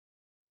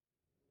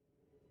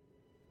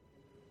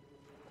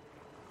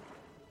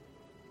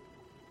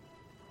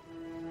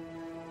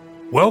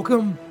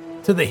Welcome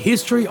to the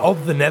History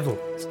of the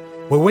Netherlands,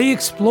 where we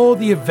explore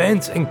the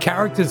events and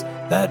characters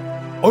that,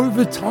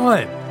 over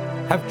time,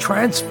 have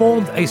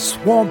transformed a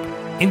swamp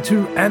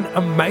into an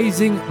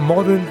amazing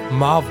modern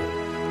marvel.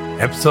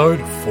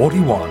 Episode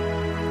 41,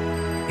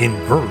 In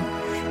Bruges.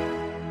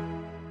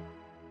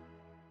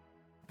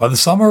 By the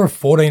summer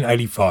of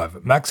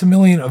 1485,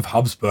 Maximilian of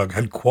Habsburg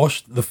had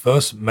quashed the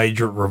first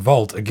major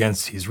revolt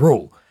against his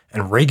rule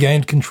and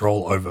regained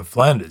control over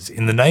Flanders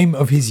in the name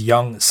of his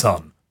young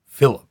son,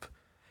 Philip.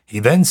 He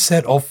then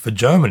set off for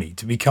Germany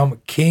to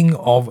become King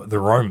of the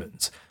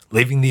Romans,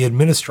 leaving the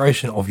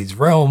administration of his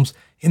realms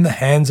in the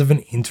hands of an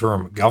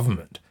interim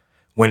government.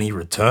 When he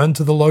returned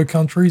to the Low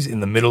Countries in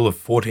the middle of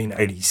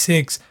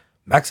 1486,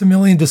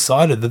 Maximilian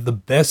decided that the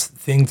best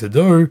thing to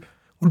do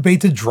would be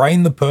to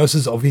drain the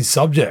purses of his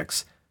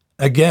subjects,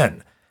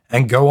 again,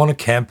 and go on a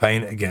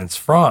campaign against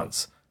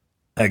France,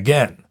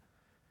 again.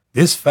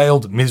 This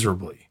failed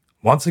miserably,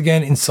 once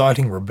again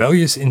inciting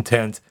rebellious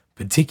intent,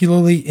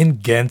 particularly in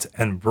Ghent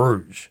and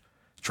Bruges.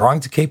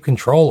 Trying to keep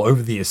control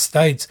over the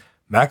estates,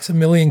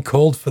 Maximilian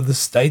called for the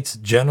States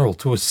General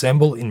to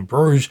assemble in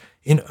Bruges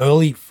in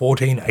early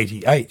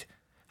 1488.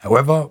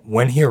 However,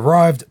 when he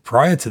arrived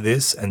prior to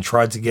this and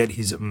tried to get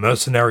his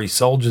mercenary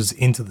soldiers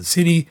into the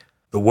city,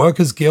 the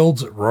workers'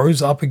 guilds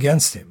rose up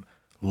against him,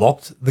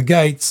 locked the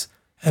gates,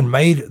 and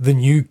made the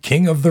new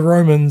King of the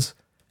Romans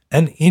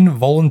an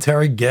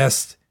involuntary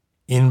guest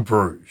in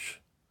Bruges.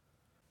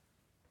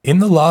 In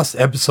the last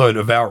episode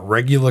of our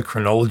regular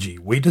chronology,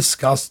 we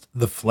discussed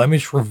the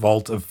Flemish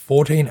Revolt of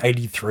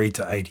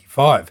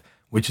 1483-85,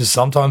 which is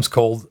sometimes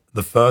called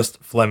the First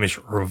Flemish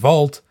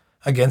Revolt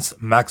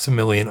against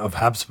Maximilian of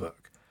Habsburg.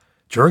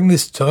 During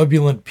this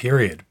turbulent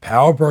period,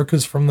 power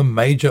brokers from the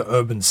major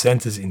urban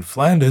centres in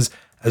Flanders,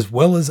 as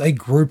well as a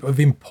group of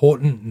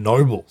important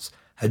nobles,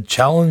 had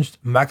challenged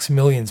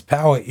Maximilian's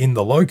power in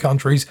the Low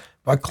Countries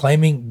by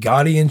claiming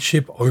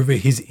guardianship over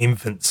his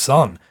infant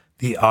son,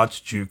 the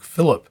Archduke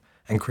Philip,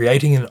 and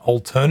creating an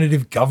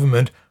alternative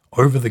government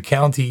over the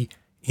county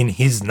in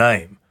his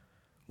name.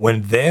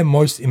 When their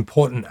most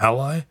important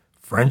ally,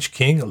 French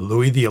King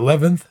Louis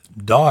XI,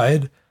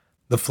 died,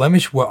 the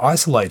Flemish were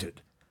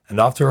isolated, and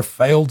after a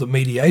failed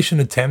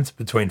mediation attempt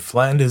between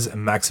Flanders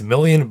and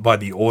Maximilian by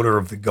the Order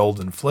of the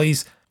Golden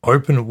Fleece,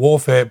 open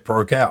warfare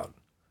broke out.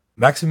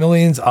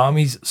 Maximilian's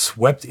armies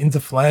swept into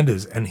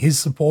Flanders, and his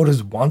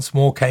supporters once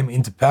more came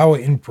into power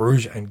in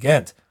Bruges and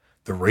Ghent.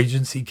 The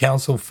Regency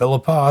Council fell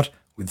apart,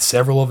 with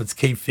several of its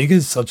key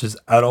figures such as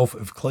Adolf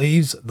of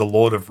Cleves, the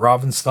Lord of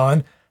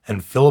Ravenstein,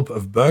 and Philip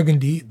of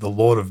Burgundy, the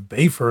Lord of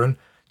Bevern,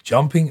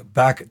 jumping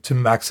back to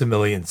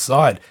Maximilian's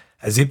side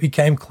as it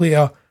became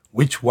clear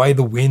which way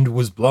the wind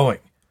was blowing.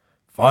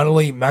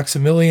 Finally,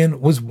 Maximilian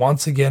was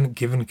once again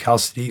given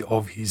custody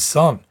of his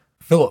son,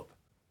 Philip,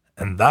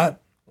 and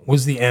that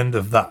was the end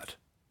of that.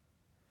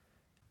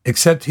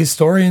 Except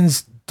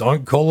historians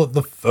don't call it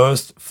the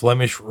First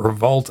Flemish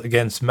Revolt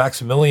against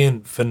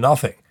Maximilian for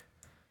nothing.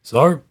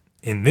 So,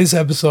 in this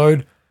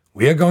episode,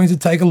 we are going to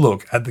take a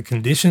look at the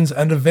conditions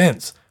and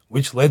events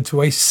which led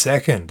to a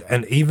second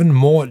and even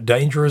more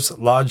dangerous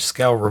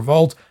large-scale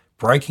revolt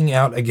breaking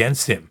out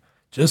against him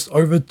just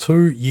over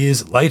 2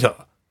 years later.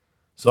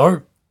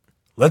 So,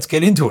 let's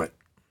get into it.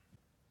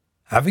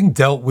 Having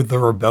dealt with the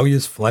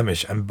rebellious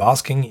Flemish and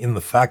basking in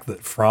the fact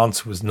that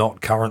France was not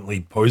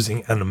currently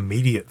posing an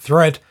immediate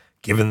threat,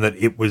 given that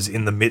it was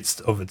in the midst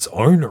of its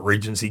own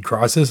regency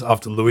crisis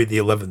after Louis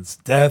XI's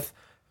death,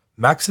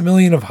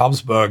 Maximilian of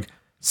Habsburg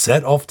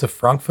set off to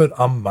Frankfurt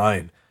am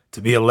Main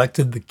to be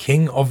elected the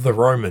King of the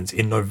Romans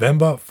in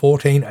November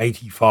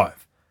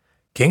 1485.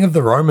 King of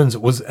the Romans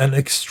was an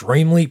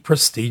extremely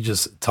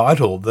prestigious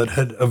title that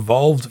had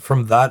evolved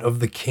from that of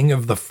the King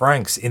of the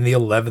Franks in the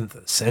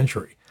 11th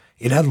century.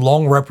 It had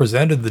long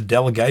represented the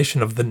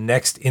delegation of the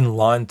next in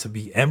line to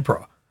be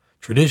emperor.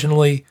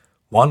 Traditionally,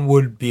 one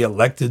would be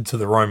elected to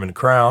the Roman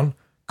crown,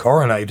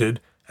 coronated,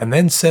 and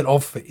then set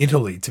off for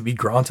Italy to be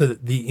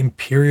granted the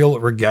imperial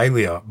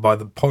regalia by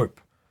the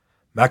Pope.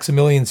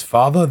 Maximilian's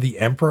father, the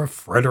Emperor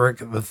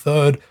Frederick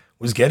III,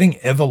 was getting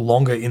ever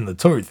longer in the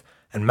tooth,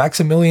 and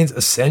Maximilian's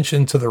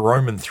ascension to the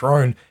Roman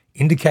throne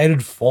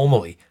indicated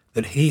formally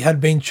that he had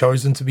been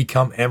chosen to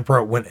become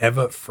emperor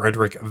whenever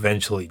Frederick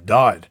eventually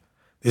died.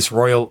 This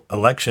royal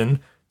election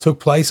took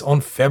place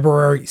on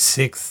February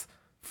 6,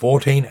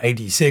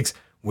 1486,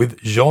 with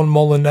Jean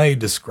Molyneux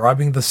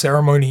describing the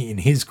ceremony in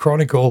his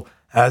chronicle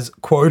as,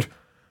 quote,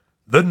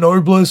 "the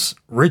noblest,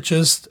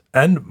 richest,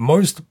 and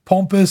most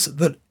pompous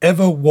that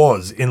ever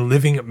was in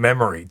living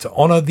memory to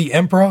honor the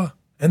emperor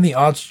and the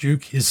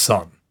archduke his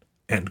son,"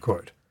 end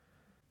quote.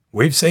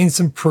 We've seen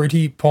some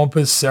pretty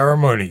pompous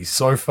ceremonies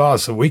so far,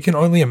 so we can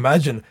only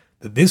imagine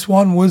that this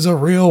one was a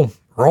real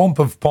romp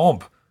of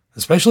pomp,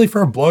 especially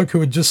for a bloke who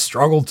had just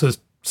struggled to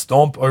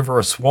stomp over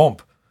a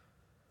swamp.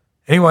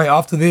 Anyway,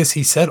 after this,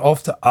 he set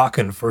off to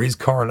Aachen for his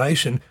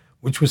coronation,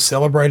 which was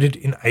celebrated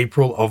in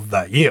April of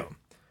that year.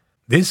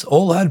 This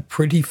all had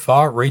pretty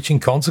far-reaching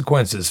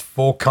consequences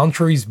for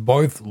countries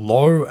both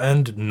low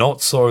and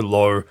not so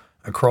low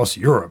across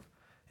Europe.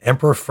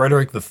 Emperor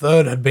Frederick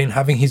III had been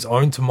having his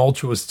own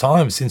tumultuous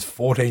time since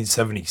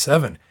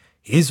 1477.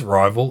 His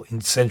rival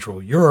in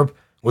Central Europe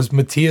was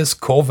Matthias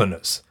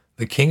Corvinus,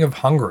 the King of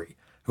Hungary,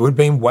 who had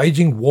been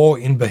waging war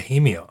in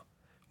Bohemia.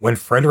 When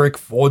Frederick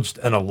forged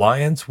an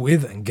alliance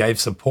with and gave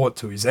support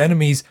to his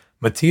enemies,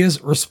 Matthias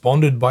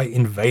responded by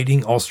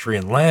invading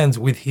Austrian lands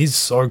with his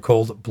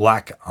so-called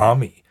Black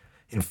Army.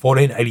 In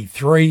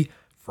 1483,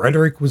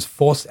 Frederick was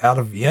forced out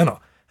of Vienna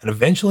and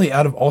eventually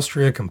out of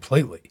Austria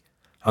completely.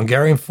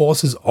 Hungarian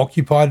forces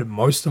occupied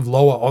most of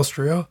Lower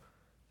Austria,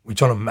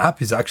 which on a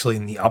map is actually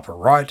in the upper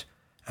right,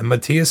 and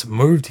Matthias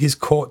moved his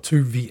court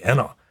to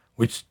Vienna,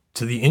 which,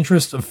 to the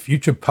interest of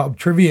future pub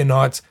trivia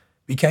nights,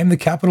 became the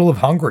capital of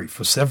Hungary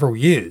for several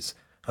years,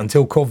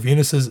 until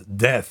Corvinus's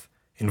death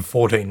in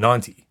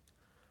 1490.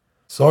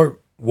 So,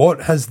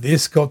 what has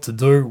this got to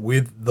do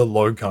with the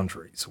Low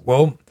Countries?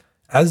 Well,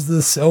 as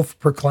the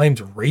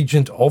self-proclaimed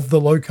regent of the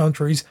Low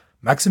Countries,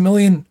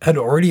 Maximilian had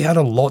already had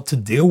a lot to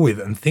deal with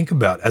and think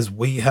about, as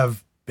we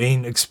have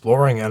been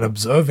exploring and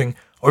observing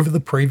over the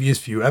previous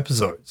few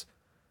episodes.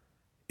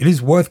 It is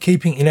worth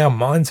keeping in our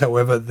minds,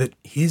 however, that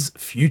his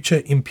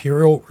future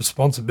imperial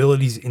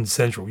responsibilities in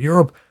Central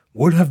Europe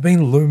would have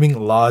been looming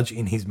large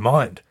in his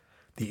mind.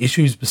 The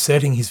issues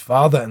besetting his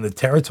father and the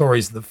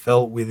territories that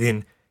fell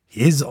within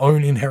his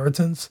own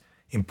inheritance,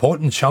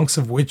 important chunks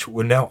of which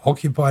were now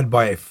occupied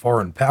by a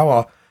foreign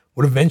power,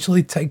 would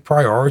eventually take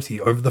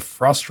priority over the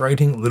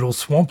frustrating little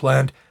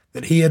swampland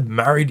that he had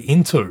married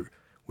into,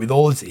 with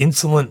all its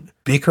insolent,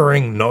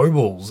 bickering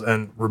nobles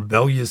and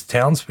rebellious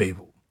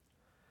townspeople.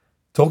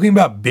 Talking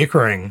about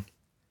bickering,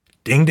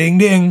 ding ding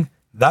ding,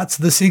 that's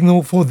the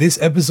signal for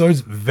this episode's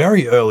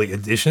very early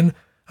edition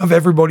of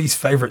everybody's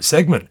favourite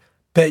segment,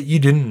 Bet You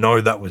Didn't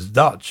Know That Was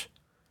Dutch.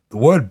 The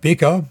word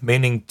bicker,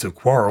 meaning to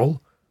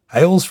quarrel,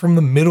 hails from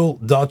the Middle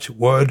Dutch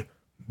word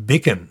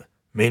bikken,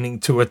 meaning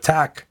to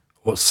attack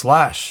or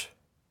slash.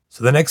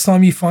 So the next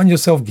time you find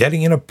yourself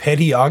getting in a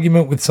petty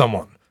argument with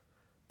someone,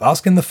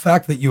 bask in the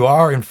fact that you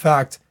are, in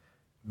fact,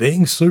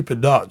 being super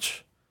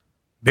Dutch.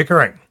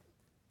 Bickering.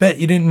 Bet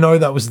you didn't know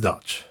that was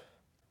Dutch.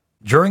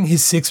 During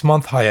his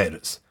 6-month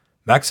hiatus,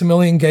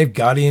 Maximilian gave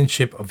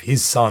guardianship of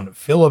his son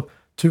Philip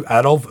to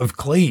Adolf of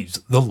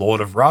Cleves, the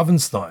Lord of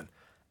Ravenstein.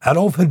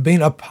 Adolf had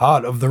been a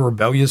part of the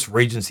rebellious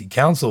Regency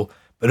Council,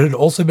 but had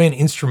also been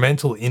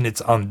instrumental in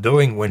its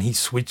undoing when he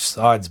switched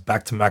sides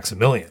back to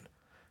Maximilian.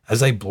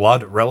 As a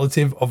blood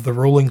relative of the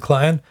ruling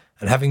clan,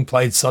 and having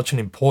played such an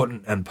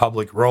important and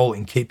public role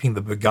in keeping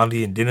the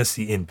Burgundian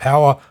dynasty in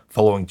power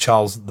following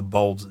Charles the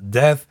Bold's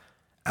death,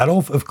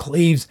 Adolf of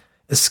Cleves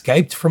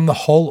escaped from the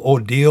whole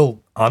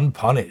ordeal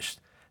unpunished,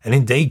 and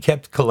indeed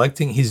kept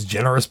collecting his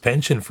generous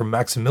pension from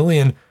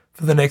Maximilian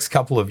for the next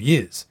couple of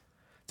years.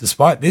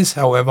 Despite this,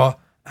 however,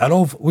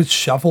 Adolf was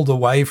shuffled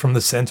away from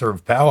the centre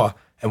of power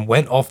and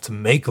went off to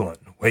Mechelen,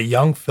 where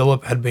young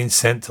Philip had been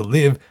sent to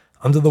live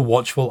under the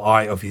watchful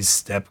eye of his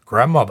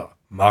step-grandmother,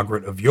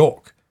 Margaret of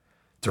York.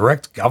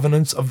 Direct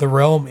governance of the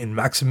realm in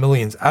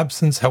Maximilian's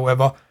absence,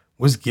 however,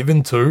 was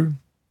given to,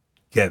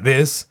 get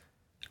this,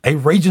 a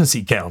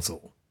Regency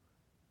Council.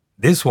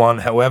 This one,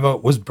 however,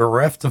 was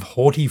bereft of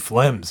haughty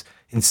phlegms,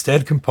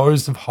 instead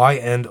composed of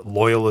high-end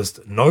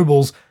loyalist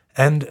nobles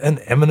and an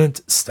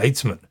eminent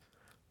statesman.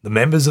 The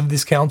members of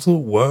this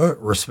council were,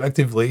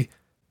 respectively,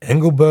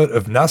 Engelbert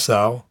of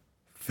Nassau,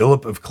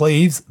 Philip of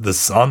Cleves, the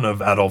son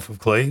of Adolf of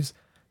Cleves,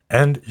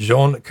 and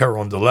Jean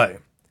Carondelet.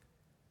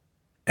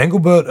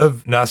 Engelbert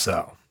of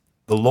Nassau,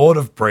 the Lord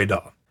of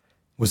Breda,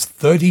 was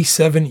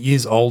 37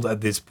 years old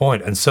at this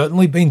point and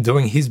certainly been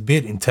doing his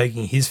bit in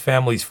taking his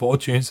family's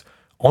fortunes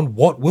on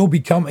what will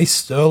become a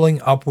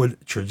sterling upward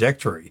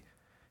trajectory.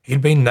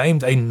 He'd been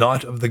named a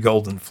Knight of the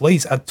Golden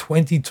Fleece at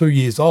 22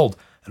 years old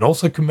and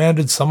also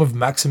commanded some of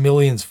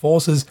Maximilian's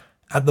forces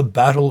at the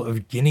Battle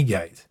of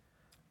Guinegate.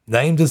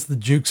 Named as the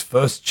Duke's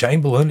first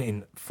Chamberlain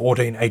in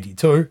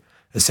 1482,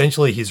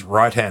 essentially his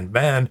right-hand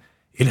man,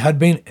 it had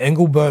been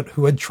Engelbert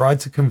who had tried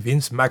to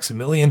convince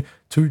Maximilian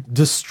to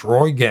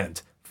destroy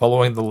Ghent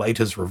following the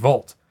latter's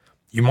revolt.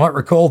 You might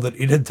recall that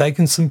it had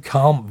taken some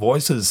calm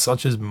voices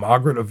such as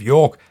Margaret of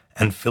York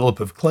and Philip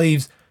of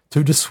Cleves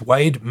to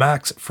dissuade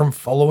Max from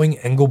following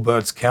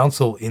Engelbert's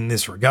counsel in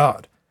this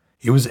regard.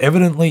 He was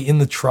evidently in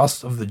the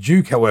trust of the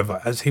Duke,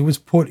 however, as he was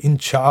put in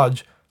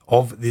charge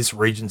of this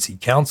Regency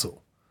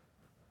Council.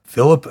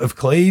 Philip of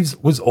Cleves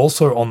was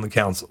also on the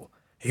council.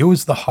 He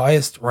was the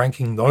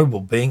highest-ranking noble,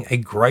 being a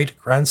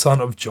great-grandson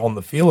of John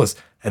the Fearless,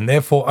 and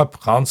therefore a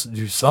Prince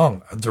du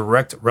Sang, a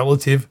direct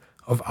relative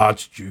of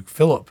Archduke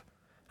Philip.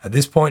 At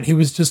this point, he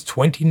was just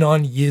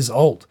 29 years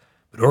old,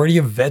 but already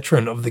a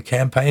veteran of the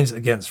campaigns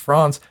against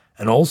France,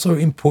 and also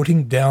in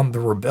putting down the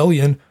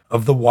rebellion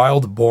of the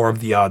Wild Boar of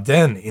the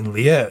Ardennes in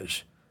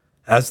Liège.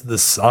 As the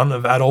son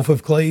of Adolf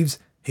of Cleves,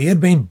 he had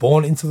been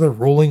born into the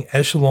ruling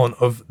echelon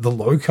of the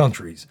Low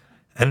Countries,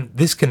 and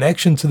this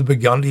connection to the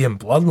Burgundian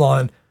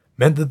bloodline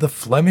meant that the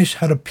Flemish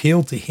had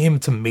appealed to him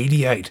to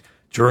mediate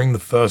during the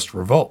First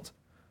Revolt.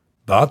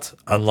 But,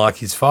 unlike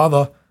his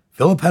father,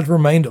 Philip had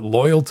remained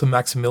loyal to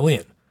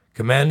Maximilian,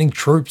 commanding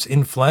troops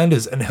in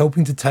Flanders and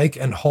helping to take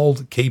and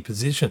hold key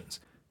positions.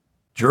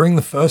 During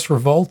the First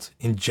Revolt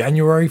in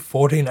January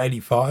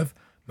 1485,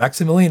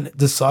 Maximilian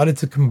decided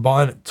to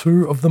combine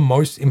two of the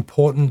most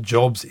important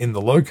jobs in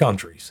the Low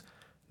Countries,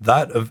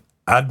 that of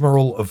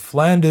Admiral of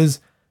Flanders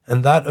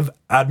and that of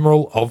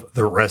Admiral of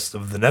the rest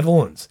of the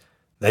Netherlands.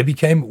 They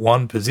became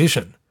one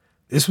position.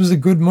 This was a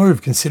good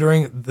move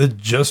considering the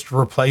just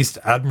replaced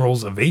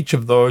admirals of each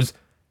of those,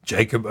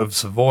 Jacob of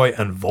Savoy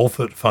and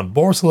Wolfert van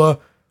Borselen,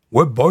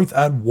 were both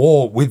at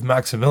war with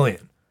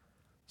Maximilian.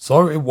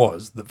 So it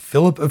was that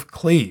Philip of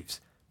Cleves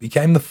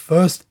became the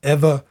first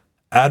ever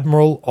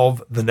Admiral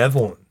of the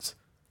Netherlands,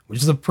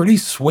 which is a pretty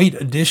sweet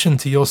addition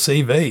to your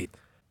CV.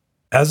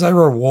 As a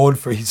reward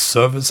for his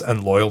service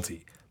and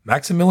loyalty,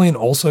 Maximilian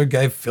also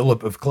gave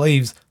Philip of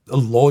Cleves the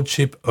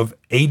lordship of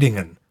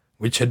Edingen,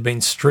 which had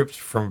been stripped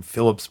from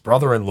Philip's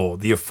brother-in-law,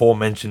 the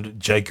aforementioned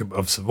Jacob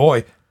of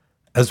Savoy,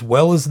 as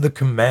well as the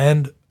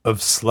command of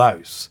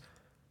Sluis.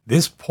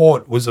 This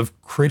port was of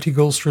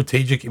critical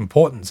strategic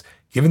importance,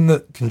 given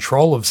that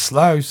control of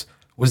Sluis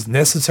was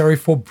necessary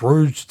for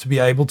Bruges to be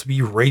able to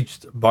be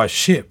reached by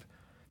ship.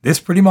 This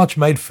pretty much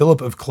made Philip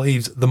of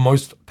Cleves the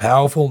most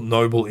powerful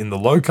noble in the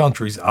Low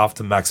Countries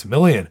after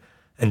Maximilian,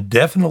 and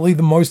definitely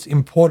the most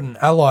important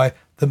ally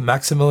that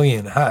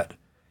Maximilian had.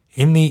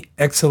 In the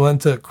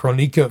Excellente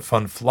Chronieke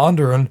van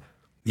Vlaanderen,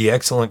 the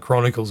Excellent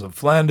Chronicles of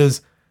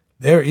Flanders,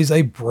 there is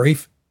a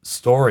brief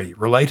story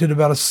related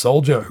about a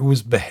soldier who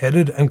was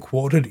beheaded and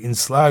quartered in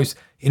Sluis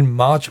in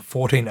March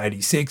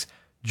 1486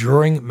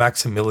 during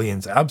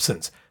Maximilian's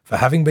absence for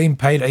having been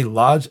paid a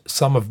large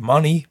sum of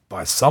money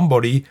by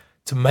somebody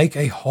to make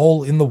a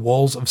hole in the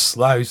walls of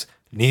Sluis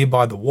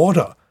nearby the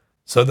water,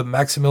 so that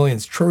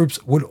Maximilian's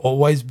troops would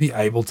always be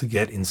able to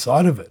get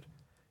inside of it.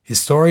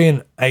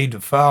 Historian A. de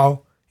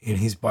Vaux, in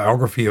his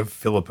biography of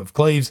Philip of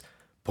Cleves,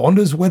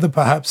 ponders whether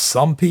perhaps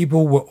some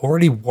people were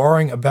already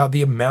worrying about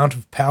the amount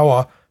of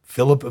power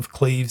Philip of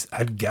Cleves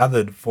had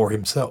gathered for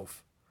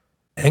himself.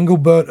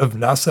 Engelbert of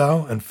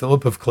Nassau and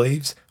Philip of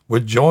Cleves were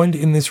joined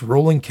in this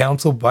ruling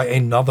council by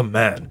another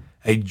man,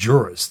 a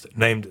jurist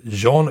named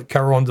Jean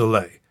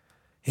Carondelet.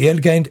 He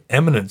had gained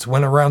eminence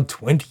when around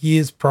 20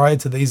 years prior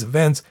to these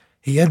events,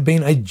 he had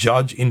been a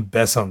judge in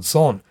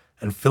Besançon,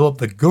 and Philip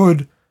the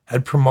Good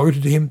had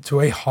promoted him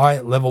to a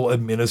high-level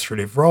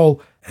administrative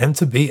role and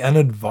to be an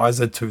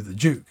advisor to the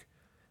Duke.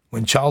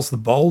 When Charles the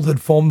Bold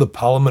had formed the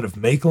Parliament of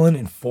Mechelen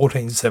in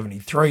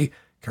 1473,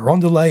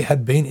 Carondelet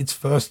had been its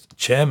first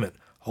chairman,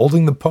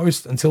 holding the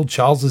post until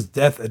Charles's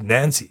death at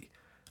Nancy.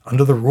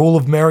 Under the rule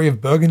of Mary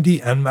of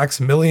Burgundy and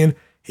Maximilian,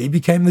 he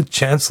became the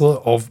Chancellor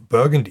of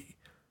Burgundy.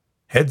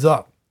 Heads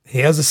up, he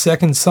has a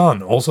second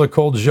son, also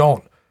called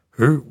Jean,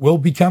 who will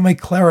become a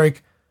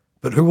cleric,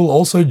 but who will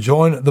also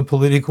join the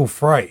political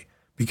fray,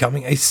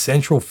 becoming a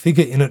central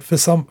figure in it for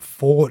some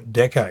 4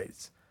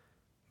 decades.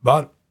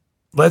 But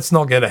let's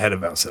not get ahead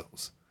of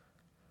ourselves.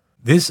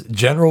 This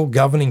General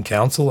Governing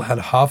Council had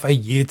half a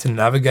year to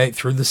navigate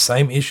through the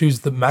same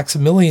issues that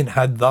Maximilian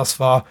had thus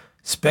far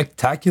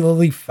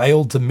spectacularly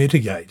failed to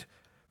mitigate.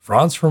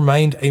 France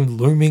remained a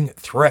looming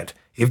threat,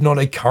 if not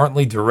a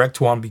currently direct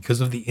one,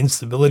 because of the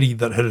instability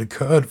that had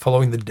occurred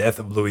following the death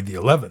of Louis XI.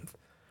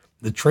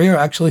 The trio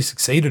actually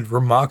succeeded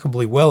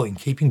remarkably well in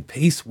keeping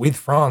peace with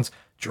France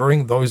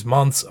during those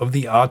months of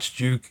the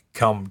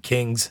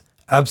Archduke-cum-King's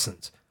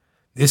absence.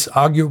 This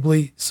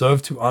arguably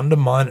served to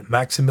undermine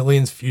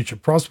Maximilian's future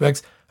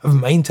prospects of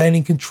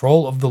maintaining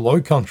control of the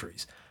Low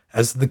Countries,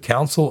 as the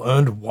council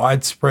earned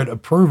widespread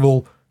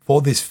approval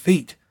for this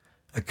feat,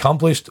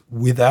 accomplished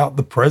without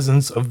the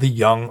presence of the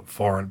young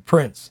foreign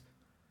prince.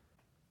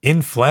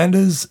 In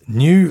Flanders,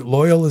 new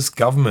loyalist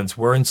governments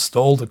were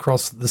installed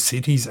across the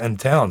cities and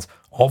towns,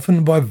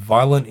 often by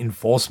violent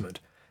enforcement.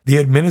 The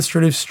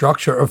administrative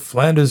structure of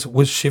Flanders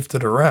was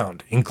shifted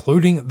around,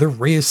 including the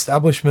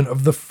re-establishment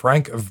of the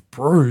Frank of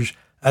Bruges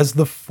as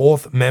the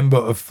 4th member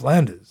of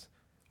Flanders.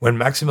 When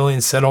Maximilian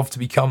set off to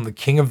become the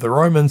King of the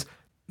Romans,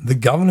 the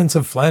governance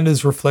of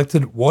Flanders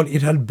reflected what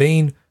it had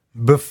been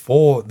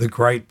before the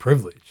Great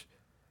Privilege.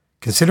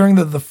 Considering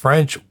that the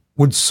French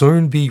would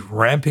soon be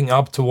ramping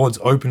up towards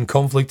open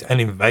conflict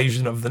and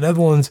invasion of the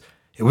Netherlands,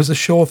 it was a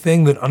sure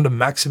thing that under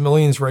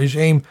Maximilian's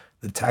regime,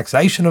 the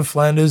taxation of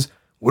Flanders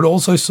would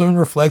also soon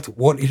reflect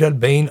what it had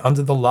been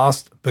under the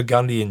last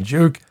Burgundian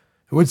duke,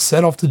 who had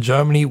set off to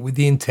Germany with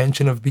the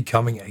intention of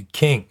becoming a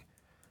king.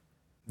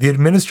 The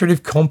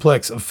administrative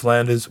complex of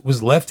Flanders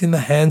was left in the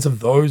hands of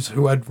those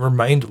who had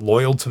remained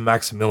loyal to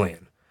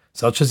Maximilian,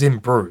 such as in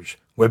Bruges,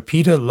 where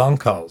Peter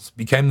Lancals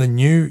became the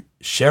new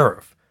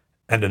sheriff,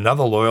 and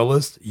another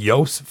loyalist,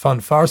 Jos van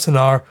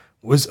Varsenaar,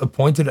 was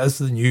appointed as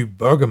the new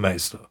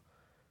burgomaster.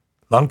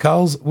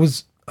 Lancals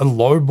was a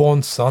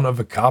low-born son of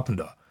a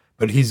carpenter,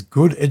 but his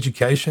good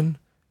education,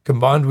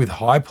 combined with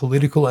high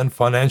political and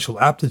financial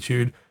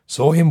aptitude,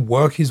 saw him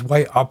work his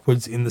way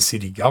upwards in the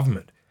city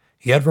government.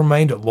 He had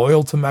remained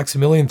loyal to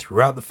Maximilian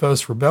throughout the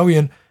First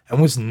Rebellion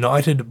and was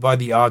knighted by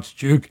the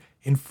Archduke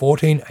in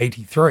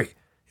 1483.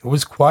 It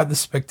was quite the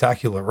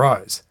spectacular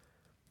rise.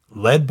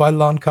 Led by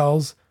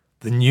Lancals,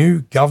 the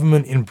new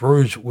government in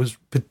Bruges was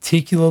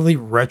particularly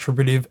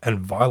retributive and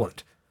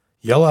violent.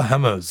 Jelle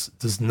Hammers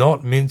does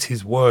not mince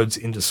his words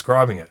in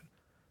describing it.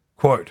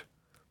 Quote,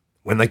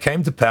 "When they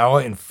came to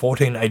power in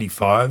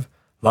 1485,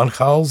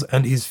 Lanchals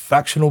and his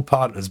factional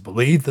partners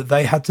believed that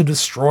they had to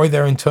destroy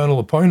their internal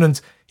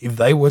opponents if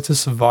they were to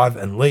survive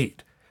and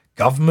lead.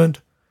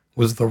 Government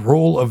was the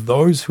rule of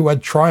those who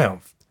had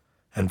triumphed,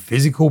 and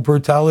physical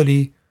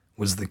brutality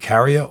was the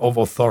carrier of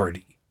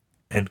authority."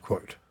 End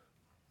quote.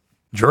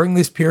 During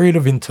this period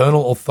of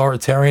internal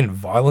authoritarian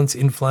violence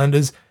in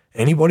Flanders,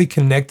 anybody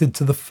connected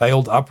to the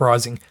failed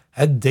uprising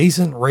had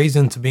decent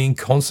reason to be in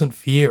constant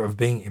fear of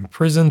being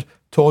imprisoned,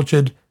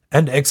 tortured,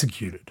 and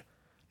executed.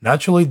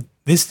 Naturally,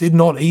 this did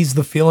not ease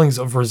the feelings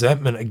of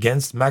resentment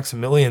against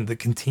Maximilian that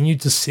continued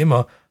to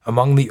simmer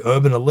among the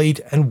urban elite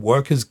and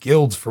workers'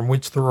 guilds from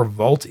which the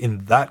revolt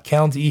in that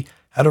county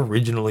had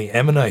originally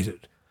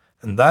emanated.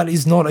 And that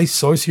is not a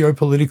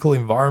socio-political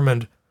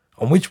environment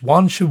on which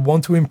one should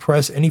want to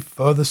impress any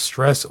further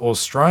stress or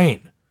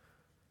strain.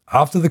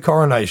 After the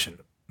coronation,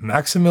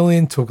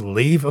 Maximilian took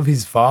leave of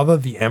his father,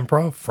 the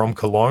emperor, from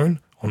Cologne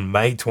on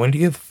May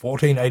 20th,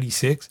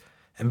 1486,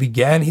 and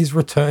began his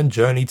return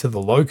journey to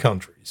the Low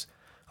Countries.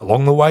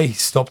 Along the way, he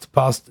stopped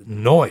past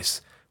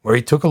Neuss, where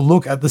he took a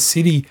look at the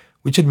city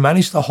which had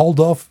managed to hold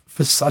off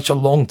for such a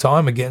long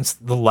time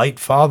against the late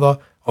father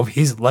of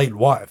his late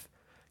wife.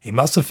 He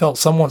must have felt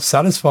somewhat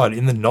satisfied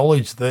in the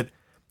knowledge that,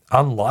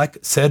 unlike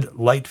said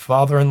late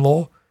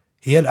father-in-law,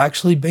 he had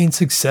actually been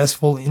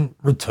successful in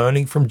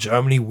returning from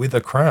Germany with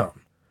a crown.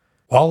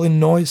 While in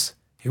Neuss,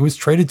 he was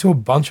treated to a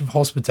bunch of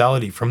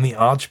hospitality from the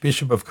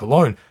Archbishop of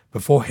Cologne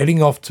before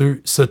heading off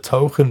to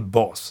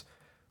 's-Hertogenbosch.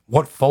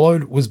 What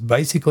followed was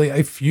basically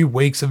a few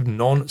weeks of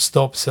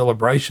non-stop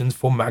celebrations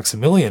for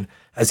Maximilian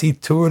as he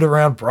toured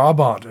around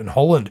Brabant and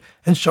Holland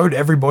and showed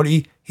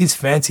everybody his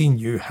fancy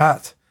new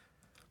hat.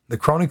 The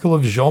Chronicle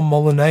of Jean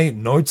Molyneux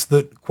notes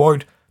that,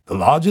 quote, "The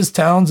largest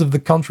towns of the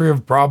country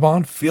of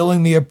Brabant,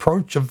 feeling the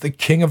approach of the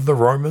King of the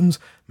Romans,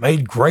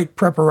 made great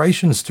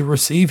preparations to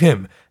receive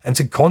him and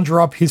to conjure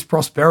up his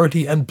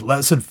prosperity and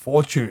blessed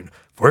fortune,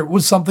 for it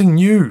was something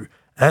new,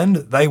 and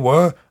they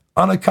were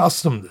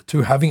unaccustomed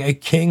to having a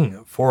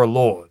king for a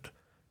lord."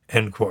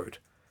 End quote.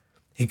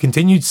 He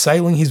continued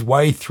sailing his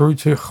way through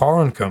to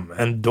Gorinchem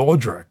and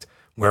Dordrecht,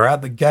 where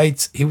at the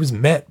gates he was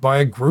met by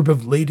a group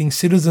of leading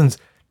citizens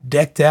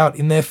decked out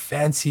in their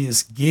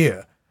fanciest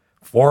gear.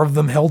 4 of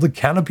them held a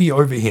canopy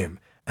over him,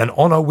 an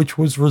honor which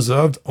was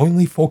reserved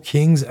only for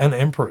kings and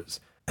emperors,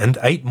 and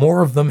 8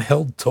 more of them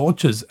held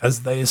torches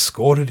as they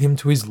escorted him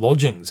to his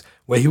lodgings,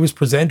 where he was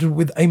presented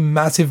with a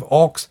massive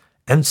ox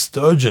and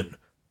sturgeon,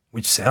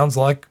 which sounds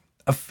like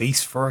a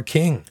feast for a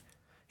king.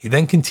 He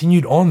then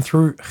continued on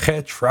through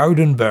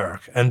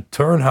Geertruidenberg and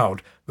Turnhout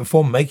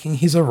before making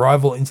his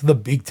arrival into the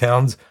big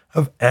towns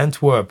of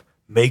Antwerp,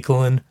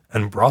 Mechelen,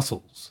 and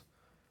Brussels.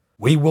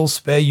 We will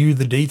spare you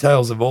the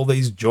details of all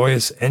these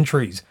joyous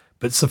entries,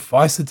 but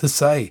suffice it to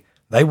say,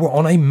 they were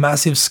on a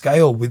massive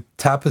scale with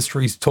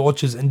tapestries,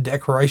 torches, and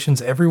decorations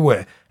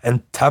everywhere,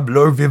 and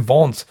tableaux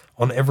vivants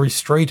on every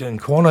street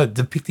and corner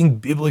depicting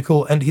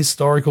biblical and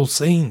historical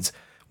scenes.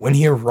 When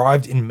he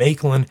arrived in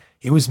Mechelen,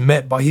 he was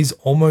met by his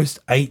almost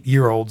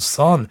 8-year-old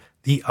son,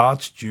 the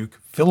Archduke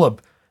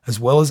Philip, as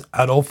well as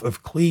Adolf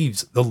of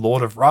Cleves, the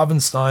Lord of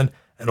Ravenstein,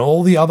 and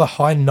all the other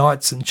high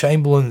knights and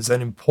chamberlains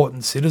and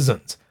important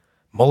citizens.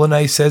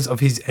 Molyneux says of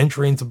his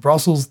entry into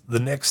Brussels the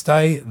next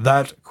day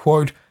that,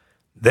 quote,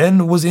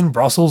 "Then was in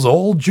Brussels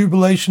all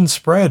jubilation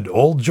spread,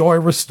 all joy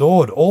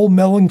restored, all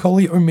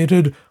melancholy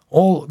omitted,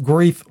 all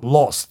grief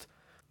lost.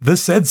 The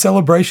said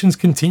celebrations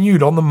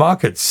continued on the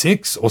market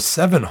 6 or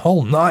 7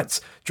 whole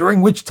nights,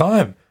 during which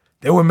time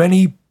there were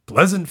many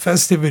pleasant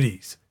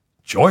festivities,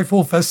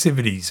 joyful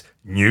festivities,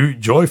 new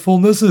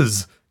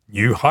joyfulnesses,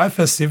 new high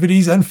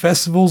festivities, and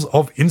festivals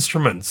of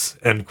instruments."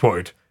 End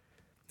quote.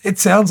 It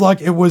sounds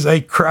like it was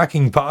a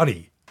cracking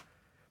party.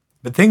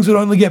 But things would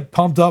only get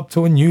pumped up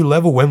to a new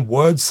level when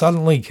word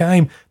suddenly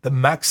came that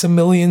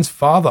Maximilian's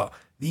father,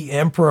 the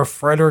Emperor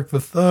Frederick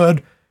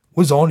III,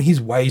 was on his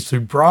way to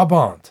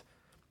Brabant.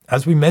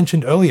 As we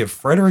mentioned earlier,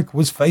 Frederick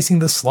was facing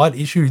the slight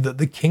issue that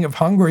the King of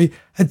Hungary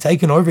had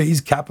taken over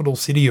his capital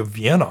city of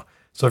Vienna,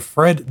 so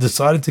Fred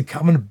decided to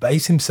come and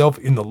base himself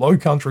in the Low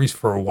Countries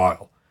for a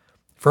while.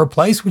 For a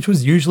place which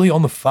was usually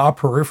on the far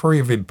periphery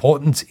of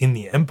importance in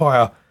the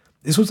empire,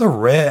 this was a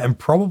rare and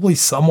probably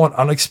somewhat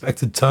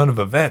unexpected turn of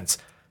events.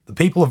 The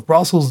people of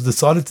Brussels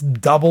decided to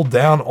double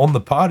down on the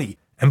party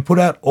and put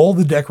out all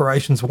the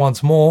decorations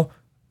once more,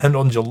 and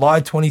on July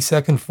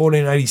 22nd,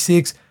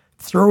 1486,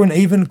 threw an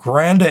even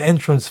grander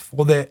entrance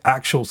for their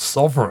actual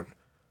sovereign.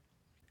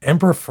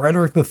 Emperor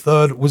Frederick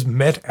III was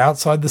met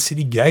outside the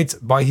city gates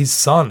by his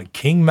son,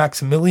 King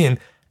Maximilian,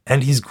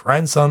 and his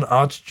grandson,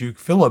 Archduke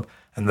Philip,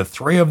 and the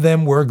 3 of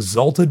them were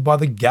exalted by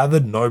the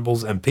gathered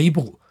nobles and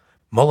people.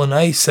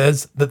 Molyneux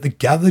says that the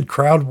gathered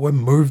crowd were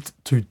moved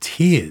to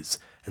tears,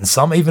 and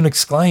some even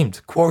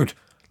exclaimed, quote,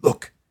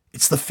 "Look,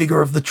 it's the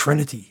figure of the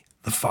Trinity,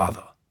 the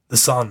Father, the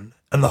Son,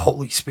 and the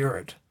Holy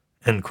Spirit."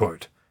 End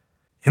quote.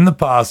 In the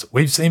past,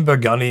 we've seen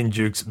Burgundian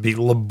dukes be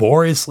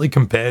laboriously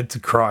compared to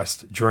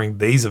Christ during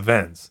these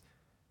events,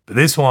 but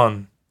this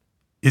one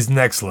is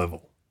next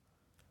level.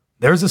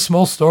 There is a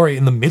small story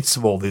in the midst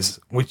of all this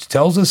which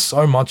tells us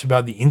so much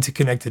about the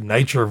interconnected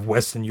nature of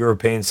Western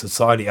European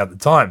society at the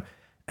time,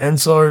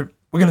 and so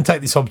we're going to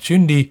take this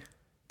opportunity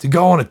to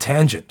go on a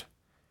tangent.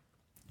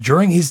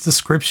 During his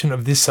description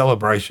of this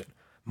celebration,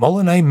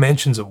 Molyneux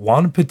mentions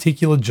one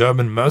particular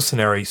German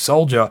mercenary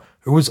soldier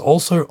who was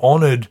also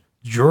honoured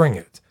during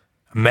it,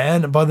 a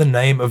man by the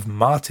name of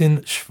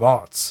Martin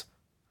Schwarz.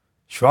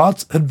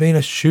 Schwarz had been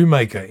a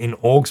shoemaker in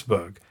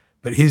Augsburg,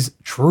 but his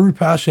true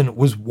passion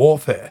was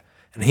warfare,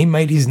 and he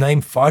made his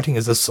name fighting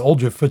as a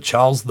soldier for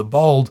Charles the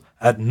Bold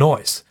at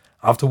Neuss,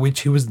 after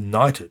which he was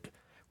knighted.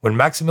 When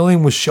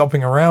Maximilian was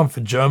shopping around for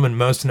German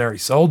mercenary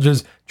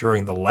soldiers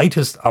during the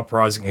latest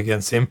uprising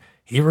against him,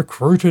 he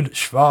recruited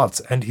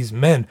Schwarz and his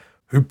men,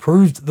 who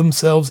proved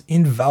themselves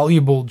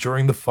invaluable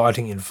during the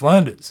fighting in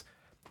Flanders.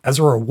 As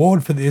a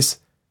reward for this,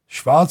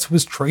 Schwarz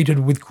was treated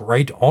with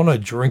great honour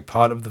during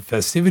part of the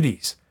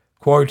festivities.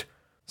 Quote,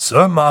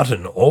 Sir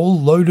Martin all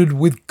loaded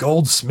with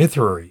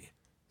goldsmithery.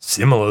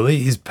 Similarly,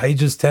 his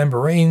pages'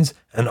 tambourines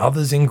and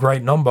others in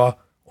great number,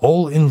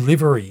 all in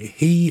livery,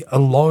 he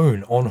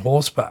alone on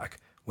horseback,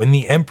 when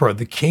the emperor,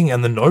 the king,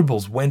 and the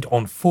nobles went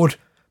on foot,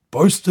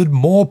 boasted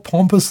more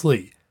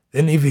pompously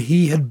than if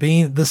he had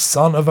been the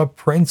son of a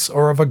prince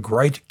or of a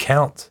great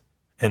count.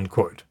 End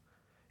quote.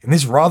 In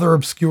this rather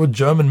obscure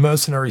German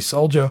mercenary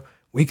soldier,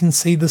 we can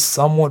see the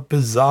somewhat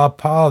bizarre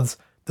paths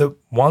that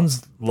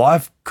one's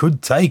life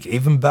could take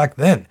even back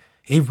then.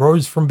 He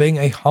rose from being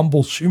a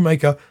humble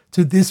shoemaker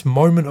to this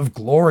moment of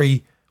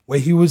glory where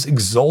he was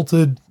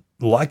exalted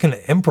like an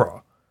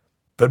emperor.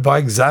 But by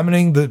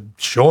examining the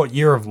short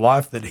year of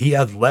life that he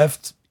had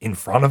left in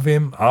front of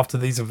him after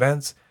these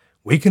events,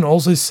 we can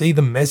also see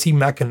the messy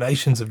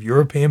machinations of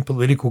European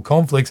political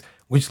conflicts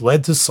which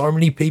led to so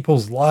many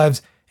people's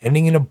lives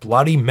ending in a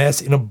bloody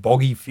mess in a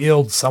boggy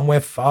field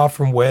somewhere far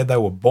from where they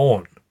were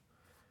born.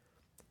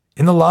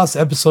 In the last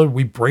episode,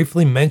 we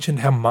briefly mentioned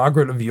how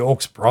Margaret of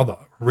York's brother,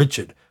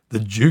 Richard, the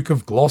Duke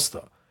of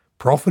Gloucester,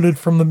 profited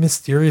from the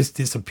mysterious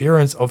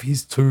disappearance of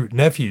his two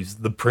nephews,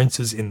 the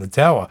princes in the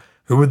Tower,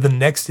 who were the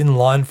next in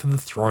line for the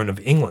throne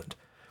of England.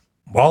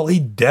 While he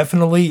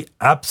definitely,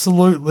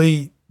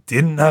 absolutely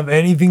didn't have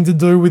anything to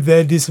do with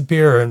their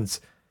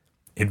disappearance,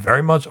 it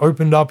very much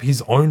opened up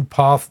his own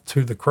path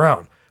to the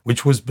crown,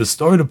 which was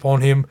bestowed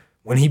upon him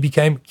when he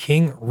became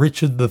King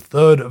Richard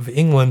III of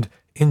England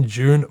in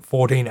June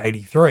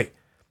 1483.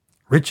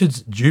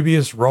 Richard's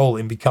dubious role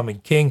in becoming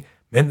king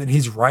meant that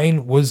his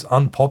reign was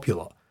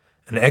unpopular.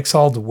 An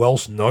exiled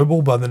Welsh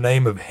noble by the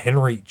name of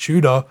Henry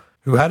Tudor,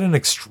 who had an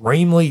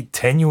extremely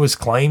tenuous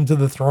claim to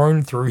the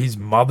throne through his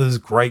mother's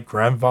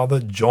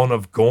great-grandfather John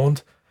of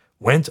Gaunt,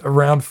 went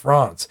around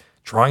France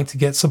trying to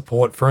get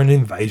support for an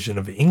invasion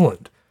of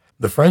England.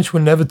 The French were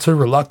never too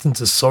reluctant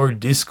to sow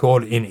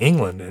discord in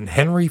England, and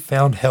Henry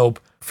found help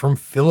from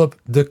Philip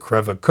de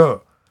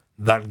Crèvecoeur,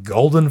 that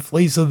golden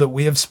fleecer that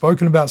we have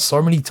spoken about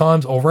so many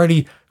times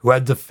already, who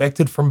had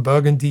defected from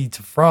Burgundy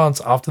to France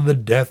after the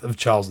death of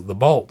Charles the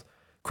Bold.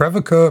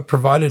 Crèvecoeur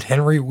provided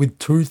Henry with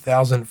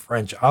 2,000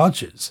 French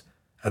archers.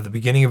 At the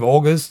beginning of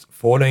August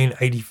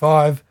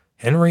 1485,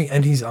 Henry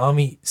and his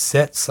army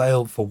set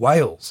sail for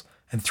Wales,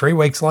 and 3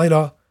 weeks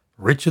later,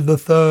 Richard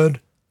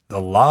III,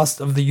 the last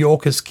of the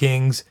Yorkist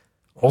kings,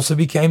 also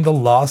became the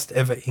last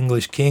ever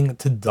English king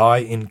to die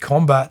in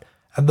combat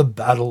at the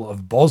Battle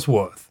of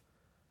Bosworth.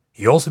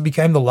 He also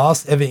became the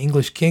last ever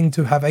English king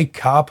to have a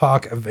car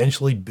park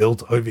eventually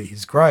built over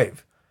his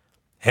grave.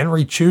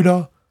 Henry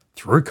Tudor,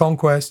 through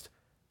conquest,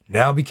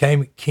 now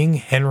became King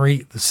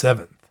Henry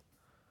VII.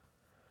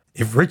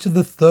 If Richard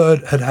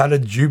III had had a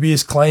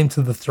dubious claim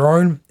to the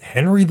throne,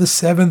 Henry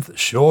VII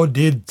sure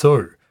did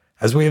too.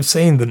 As we have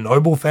seen, the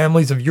noble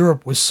families of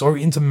Europe were so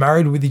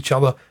intermarried with each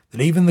other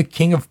that even the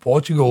King of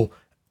Portugal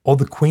or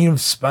the Queen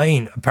of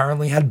Spain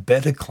apparently had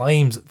better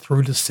claims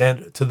through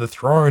descent to the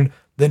throne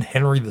than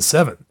Henry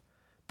VII.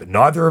 But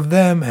neither of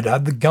them had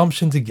had the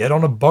gumption to get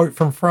on a boat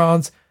from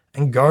France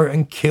and go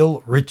and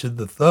kill Richard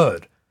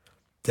III.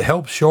 To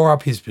help shore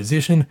up his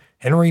position,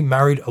 Henry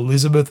married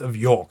Elizabeth of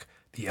York,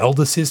 the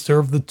elder sister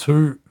of the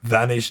 2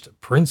 vanished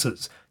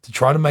princes, to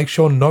try to make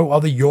sure no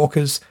other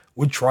Yorkists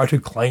would try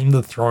to claim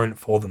the throne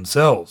for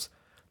themselves.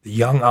 The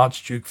young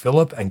Archduke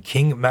Philip and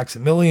King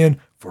Maximilian,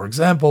 for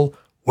example,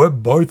 were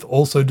both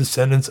also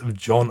descendants of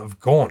John of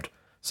Gaunt,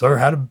 so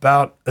had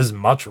about as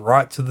much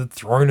right to the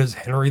throne as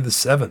Henry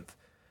VII.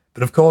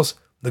 But of course,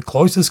 the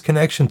closest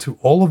connection to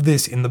all of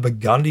this in the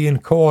Burgundian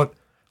court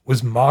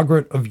was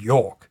Margaret of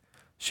York.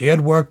 She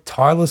had worked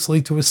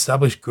tirelessly to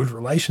establish good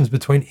relations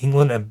between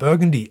England and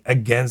Burgundy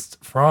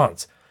against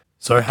France.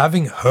 So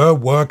having her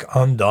work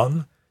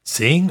undone,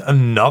 seeing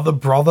another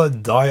brother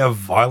die a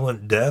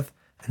violent death,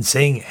 and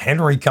seeing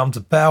Henry come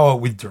to power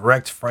with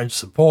direct French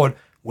support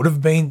would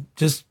have been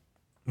just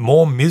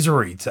more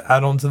misery to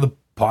add on to the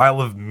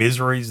pile of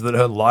miseries that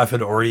her life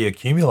had already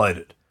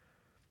accumulated.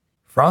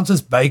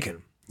 Francis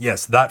Bacon,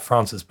 yes, that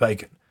Francis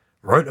Bacon,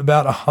 wrote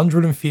about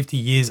 150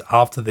 years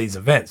after these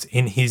events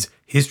in his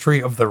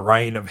History of the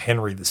Reign of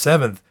Henry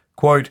VII,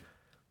 quote,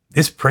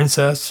 "This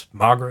princess,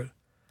 Margaret,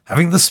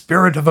 having the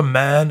spirit of a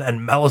man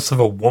and malice of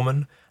a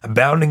woman,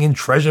 abounding in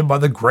treasure by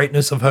the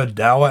greatness of her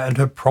dower and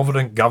her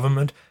provident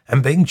government,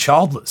 and being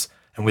childless,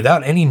 and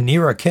without any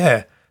nearer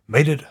care,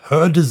 made it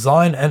her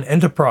design and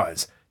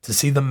enterprise to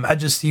see the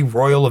majesty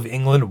royal of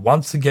England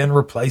once again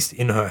replaced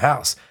in her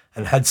house,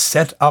 and had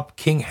set up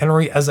King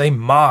Henry as a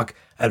mark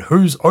at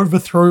whose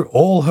overthrow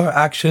all her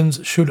actions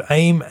should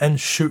aim and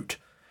shoot,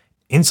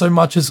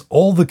 insomuch as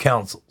all the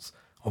counsels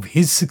of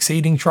his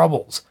succeeding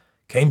troubles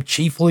came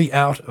chiefly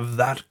out of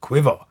that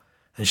quiver,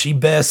 and she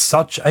bears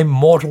such a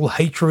mortal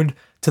hatred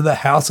to the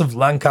house of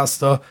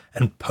Lancaster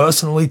and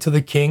personally to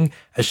the king,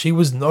 as she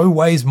was no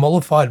ways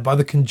mollified by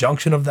the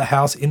conjunction of the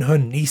house in her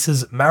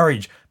niece's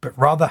marriage, but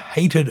rather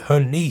hated her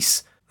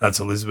niece, that's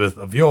Elizabeth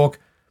of York,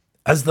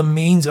 as the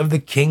means of the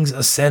king's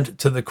ascent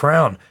to the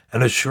crown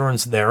and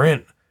assurance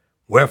therein.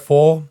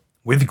 Wherefore,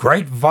 with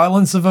great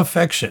violence of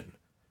affection,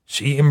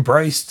 she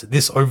embraced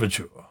this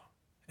overture."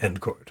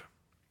 End quote.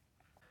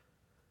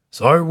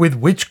 So, with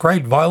which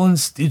great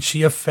violence did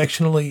she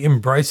affectionately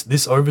embrace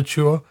this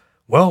overture?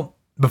 Well,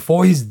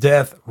 before his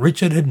death,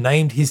 Richard had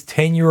named his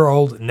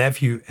 10-year-old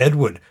nephew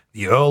Edward,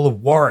 the Earl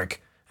of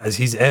Warwick, as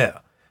his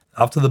heir.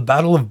 After the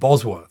Battle of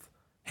Bosworth,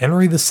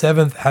 Henry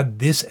VII had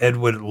this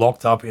Edward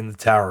locked up in the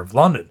Tower of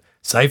London,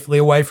 safely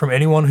away from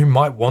anyone who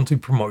might want to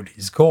promote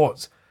his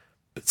cause.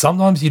 But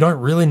sometimes you don't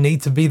really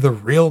need to be the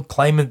real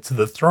claimant to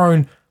the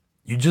throne,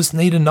 you just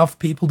need enough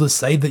people to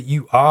say that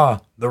you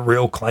are the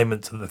real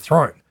claimant to the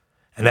throne.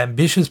 An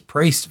ambitious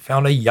priest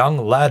found a young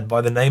lad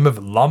by the name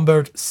of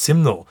Lambert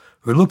Simnel,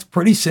 who looked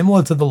pretty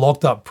similar to the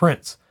locked-up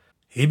prince.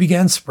 He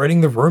began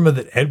spreading the rumour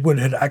that Edward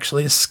had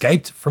actually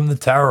escaped from the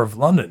Tower of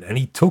London, and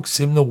he took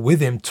Simnel with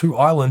him to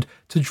Ireland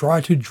to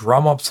try to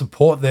drum up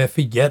support there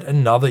for yet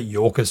another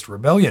Yorkist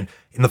rebellion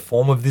in the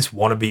form of this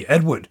wannabe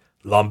Edward,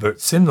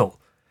 Lambert Simnel.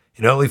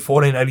 In early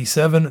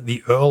 1487,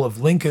 the Earl of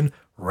Lincoln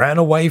ran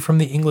away from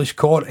the English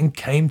court and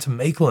came to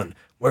Mechlin,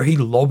 where he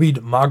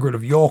lobbied Margaret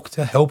of York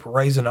to help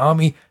raise an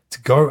army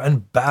to go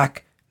and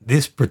back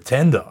this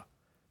pretender.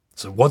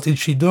 So what did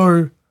she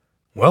do?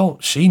 Well,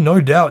 she no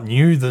doubt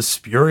knew the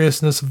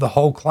spuriousness of the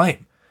whole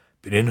claim,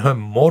 but in her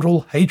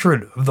mortal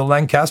hatred of the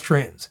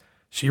Lancastrians,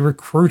 she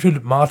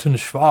recruited Martin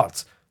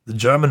Schwarz, the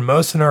German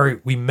mercenary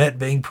we met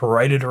being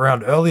paraded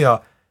around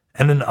earlier,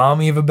 and an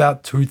army of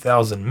about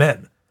 2,000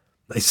 men.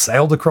 They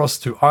sailed across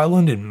to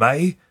Ireland in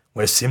May,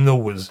 where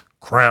Simnel was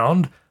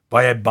crowned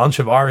by a bunch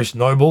of Irish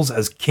nobles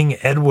as King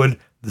Edward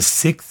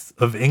VI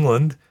of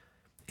England.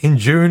 In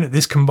June,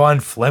 this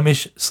combined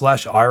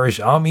Flemish/Irish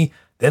army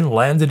then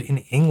landed in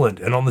England,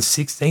 and on the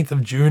 16th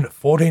of June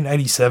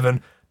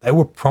 1487, they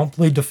were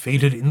promptly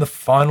defeated in the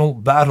final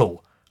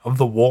battle of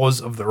the Wars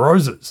of the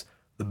Roses,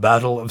 the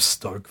Battle of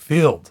Stoke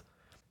Field.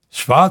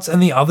 Schwarz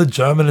and the other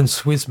German and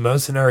Swiss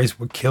mercenaries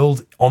were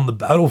killed on the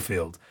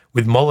battlefield,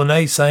 with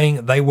Molyneux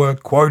saying they were,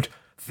 quote,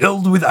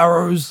 "filled with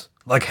arrows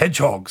like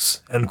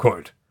hedgehogs," end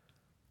quote.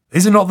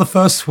 These are not the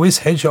first Swiss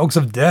hedgehogs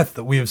of death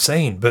that we have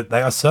seen, but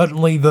they are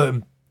certainly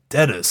the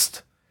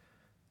deadest.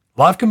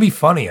 Life can be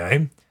funny,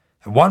 eh?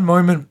 At one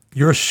moment,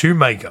 you're a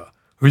shoemaker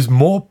who's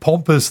more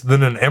pompous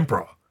than an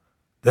emperor.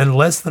 Then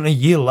less than a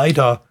year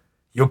later,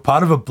 you're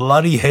part of a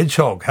bloody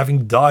hedgehog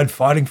having died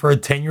fighting for a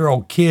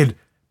 10-year-old kid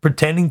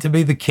pretending to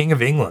be the King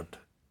of England.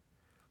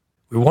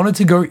 We wanted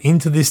to go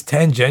into this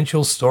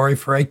tangential story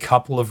for a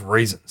couple of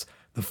reasons.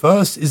 The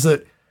first is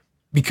that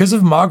because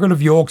of Margaret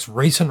of York's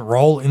recent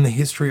role in the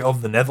history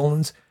of the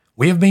Netherlands,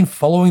 we have been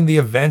following the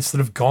events that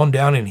have gone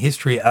down in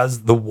history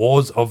as the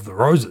Wars of the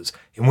Roses,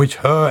 in which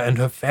her and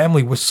her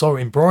family were so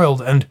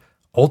embroiled and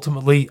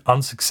ultimately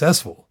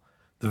unsuccessful.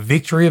 The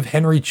victory of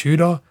Henry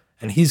Tudor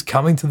and his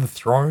coming to the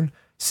throne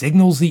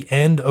signals the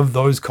end of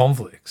those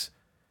conflicts.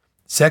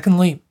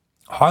 Secondly,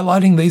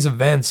 highlighting these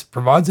events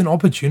provides an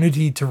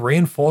opportunity to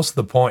reinforce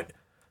the point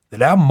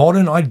that our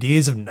modern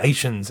ideas of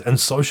nations and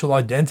social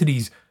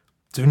identities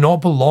do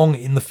not belong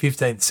in the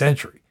 15th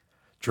century.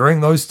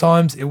 During those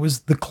times, it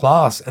was the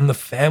class and the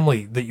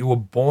family that you were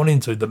born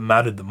into that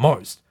mattered the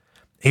most.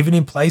 Even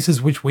in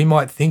places which we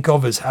might think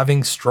of as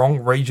having strong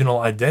regional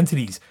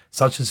identities,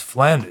 such as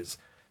Flanders,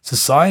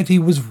 society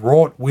was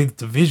wrought with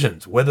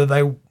divisions, whether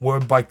they were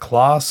by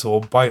class or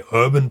by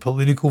urban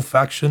political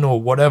faction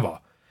or whatever.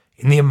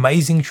 In the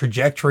amazing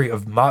trajectory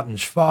of Martin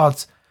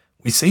Schwarz,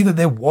 we see that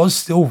there was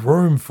still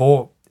room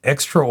for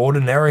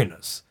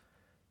extraordinariness,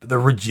 but the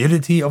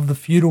rigidity of the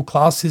feudal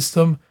class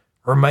system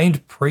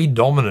remained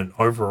predominant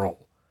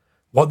overall.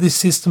 What this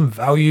system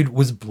valued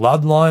was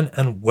bloodline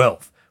and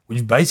wealth,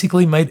 which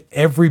basically made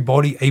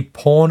everybody a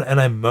pawn and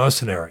a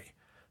mercenary.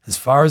 As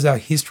far as our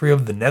history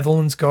of the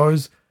Netherlands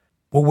goes,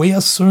 well, we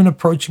are soon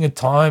approaching a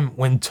time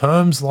when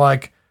terms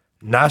like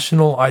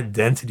national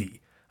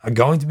identity are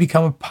going to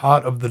become a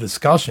part of the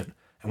discussion,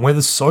 and where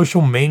the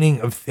social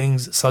meaning of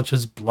things such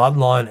as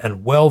bloodline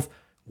and wealth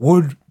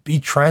would be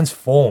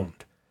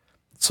transformed.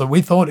 So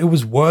we thought it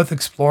was worth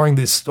exploring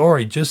this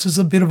story just as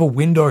a bit of a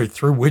window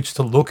through which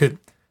to look at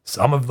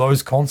some of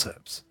those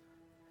concepts.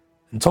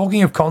 And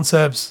talking of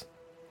concepts,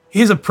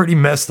 here's a pretty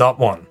messed up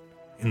one,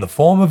 in the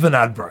form of an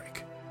ad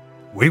break.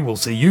 We will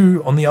see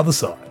you on the other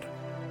side.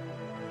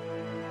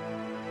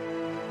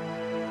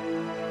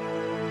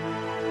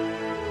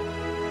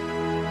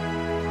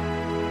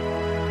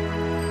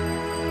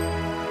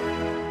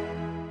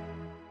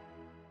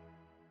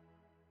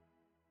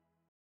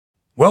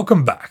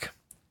 Welcome back.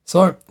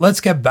 So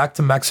let's get back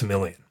to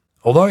Maximilian.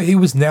 Although he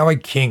was now a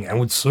king and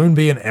would soon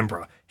be an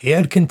emperor, he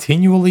had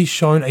continually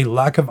shown a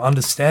lack of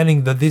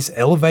understanding that this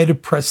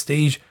elevated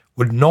prestige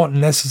would not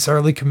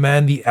necessarily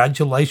command the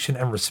adulation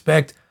and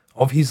respect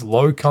of his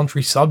Low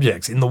Country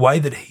subjects in the way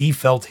that he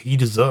felt he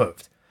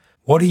deserved.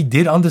 What he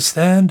did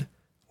understand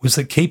was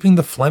that keeping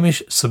the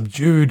Flemish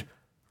subdued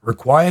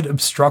required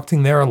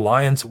obstructing their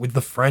alliance with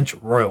the French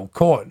royal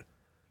court.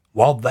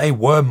 While they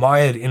were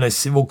mired in a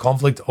civil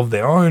conflict of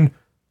their own,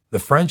 the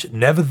French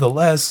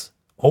nevertheless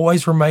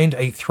always remained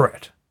a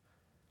threat.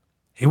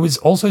 He was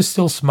also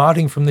still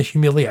smarting from the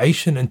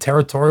humiliation and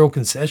territorial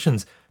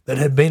concessions that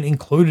had been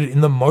included in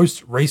the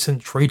most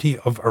recent Treaty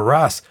of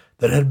Arras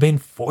that had been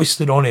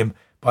foisted on him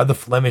by the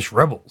Flemish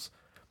rebels.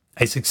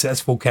 A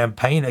successful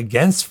campaign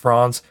against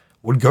France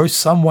would go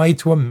some way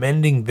to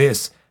amending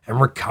this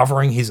and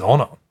recovering his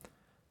honor.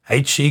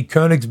 H.G.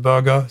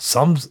 Königsberger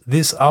sums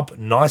this up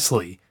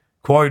nicely.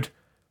 Quote,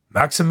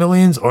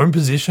 Maximilian's own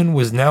position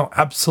was now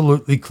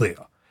absolutely clear.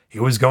 He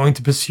was going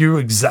to pursue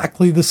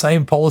exactly the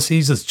same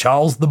policies as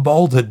Charles the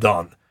Bold had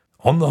done,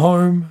 on the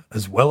home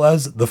as well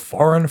as the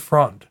foreign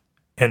front.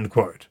 End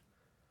quote.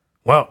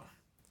 Well,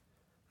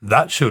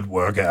 that should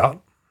work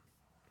out.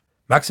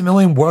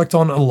 Maximilian worked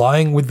on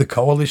allying with the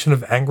coalition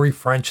of angry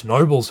French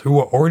nobles who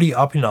were already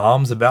up in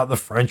arms about the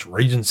French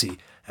regency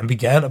and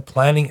began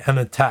planning an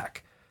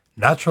attack,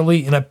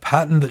 naturally in a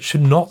pattern that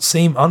should not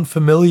seem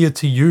unfamiliar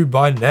to you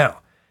by now.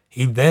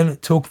 He then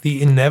took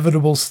the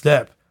inevitable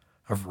step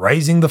of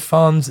raising the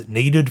funds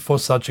needed for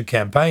such a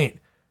campaign.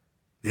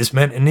 This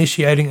meant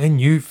initiating a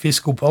new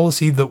fiscal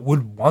policy that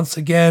would once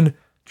again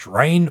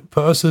drain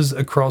purses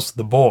across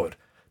the board.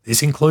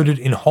 This included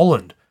in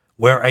Holland,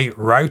 where a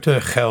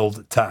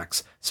Ruitergeld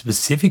tax,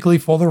 specifically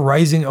for the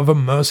raising of a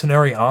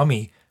mercenary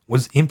army,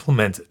 was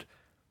implemented.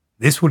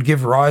 This would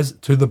give rise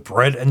to the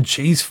bread and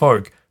cheese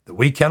folk that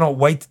we cannot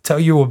wait to tell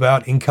you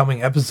about in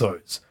coming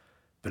episodes.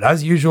 But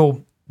as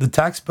usual, the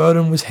tax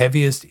burden was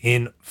heaviest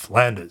in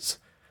Flanders.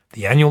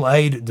 The annual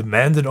aid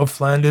demanded of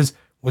Flanders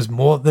was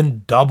more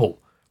than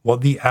double what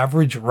the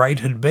average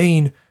rate had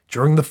been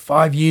during the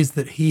 5 years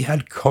that he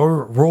had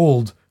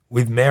co-ruled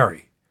with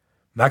Mary.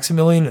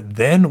 Maximilian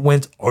then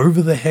went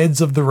over the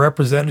heads of the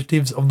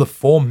representatives of the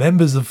 4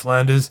 members of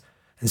Flanders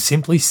and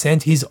simply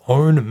sent his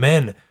own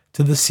men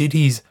to the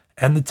cities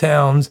and the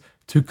towns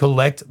to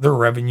collect the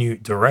revenue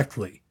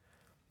directly.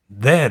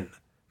 Then,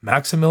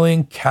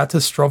 Maximilian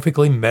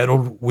catastrophically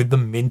meddled with the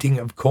minting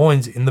of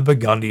coins in the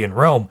Burgundian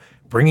realm,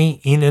 bringing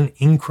in an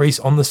increase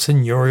on the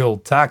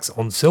seigneurial tax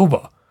on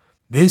silver.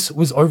 This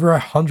was over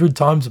 100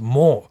 times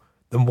more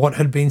than what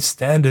had been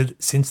standard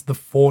since the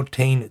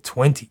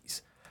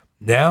 1420s.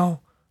 Now,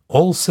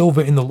 all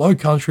silver in the Low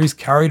Countries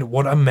carried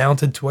what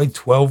amounted to a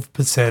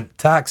 12%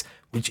 tax,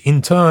 which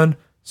in turn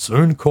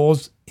soon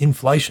caused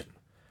inflation.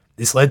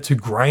 This led to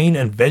grain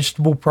and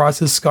vegetable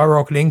prices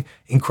skyrocketing,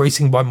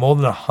 increasing by more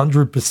than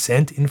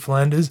 100% in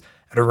Flanders,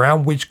 at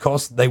around which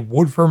cost they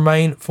would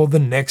remain for the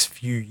next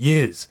few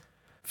years.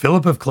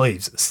 Philip of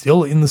Cleves,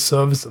 still in the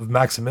service of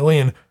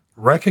Maximilian,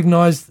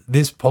 recognized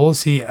this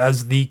policy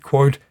as the,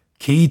 quote,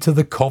 key to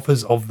the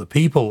coffers of the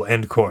people,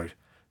 end quote.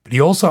 But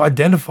he also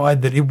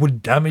identified that it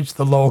would damage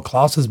the lower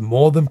classes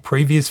more than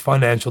previous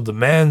financial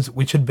demands,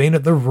 which had been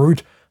at the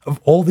root of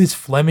all this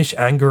Flemish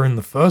anger in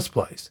the first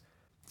place.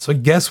 So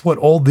guess what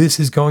all this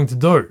is going to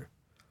do?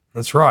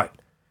 That's right,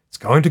 it's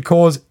going to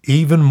cause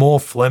even more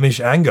Flemish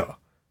anger.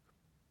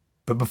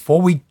 But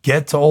before we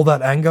get to all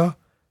that anger,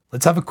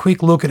 let's have a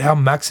quick look at how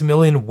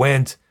Maximilian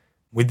went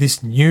with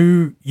this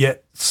new,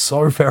 yet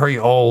so very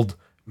old,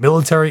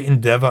 military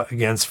endeavor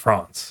against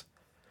France.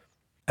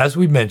 As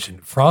we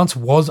mentioned, France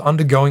was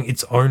undergoing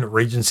its own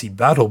regency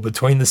battle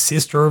between the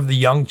sister of the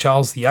young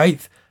Charles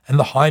VIII and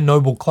the high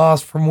noble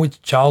class from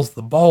which Charles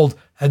the Bold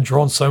had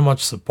drawn so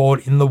much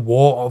support in the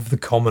War of the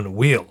Common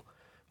Weal,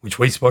 which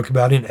we spoke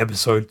about in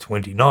episode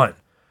 29.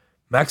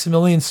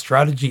 Maximilian's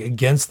strategy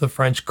against the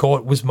French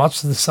court was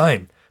much the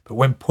same, but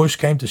when push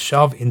came to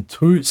shove in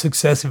 2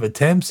 successive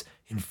attempts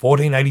in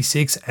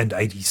 1486 and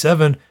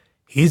 87,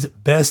 his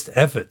best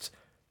efforts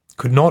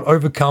could not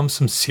overcome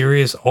some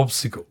serious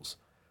obstacles.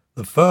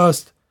 The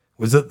first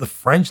was that the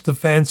French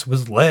defense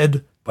was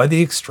led by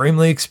the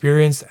extremely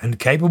experienced and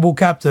capable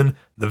captain,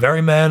 the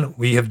very man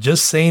we have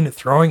just seen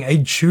throwing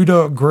a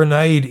Tudor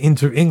grenade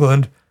into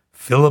England,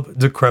 Philip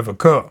de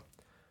Crèvecoeur.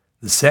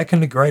 The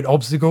second great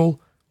obstacle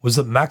was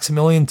that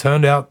Maximilian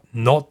turned out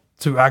not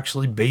to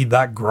actually be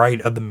that great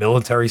at the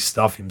military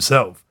stuff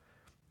himself.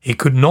 He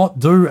could not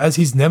do as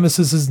his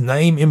nemesis's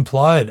name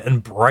implied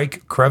and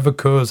break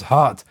Crèvecoeur's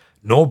heart,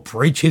 nor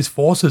breach his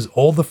forces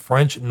or the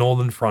French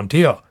northern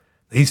frontier.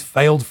 These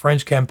failed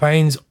French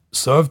campaigns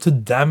served to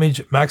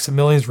damage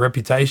Maximilian's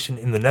reputation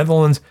in the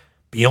Netherlands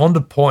beyond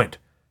a point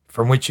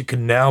from which it could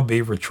now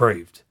be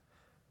retrieved.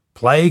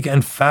 Plague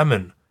and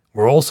famine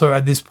were also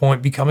at this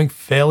point becoming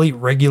fairly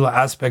regular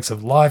aspects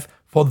of life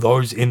for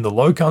those in the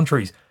Low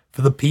Countries,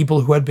 for the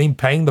people who had been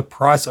paying the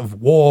price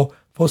of war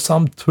for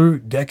some 2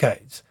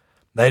 decades.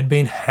 They had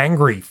been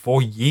hangry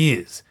for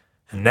years,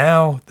 and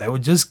now they were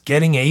just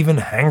getting even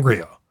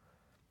hangrier.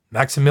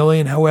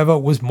 Maximilian, however,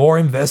 was more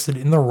invested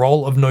in the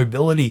role of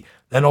nobility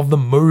than of the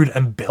mood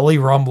and belly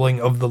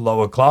rumbling of the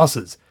lower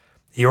classes.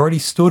 He already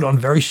stood on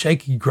very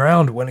shaky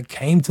ground when it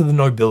came to the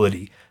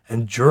nobility,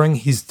 and during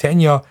his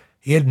tenure,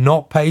 he had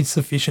not paid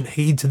sufficient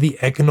heed to the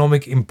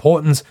economic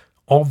importance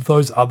of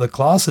those other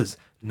classes,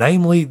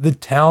 namely the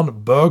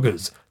town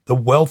burghers, the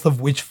wealth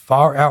of which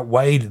far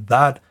outweighed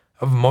that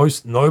of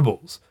most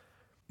nobles.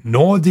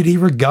 Nor did he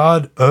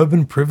regard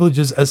urban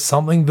privileges as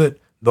something that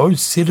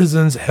those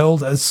citizens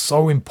held as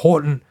so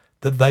important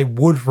that they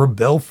would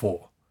rebel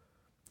for.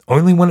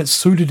 Only when it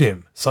suited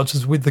him, such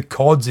as with the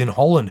Cods in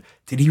Holland,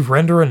 did he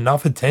render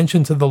enough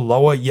attention to the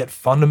lower yet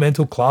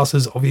fundamental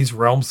classes of his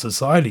realm's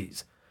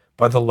societies.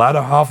 By the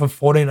latter half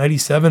of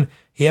 1487,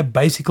 he had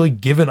basically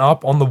given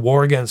up on the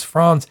war against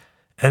France,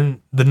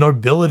 and the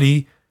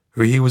nobility,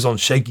 who he was on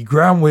shaky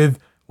ground with,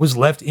 was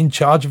left in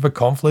charge of a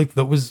conflict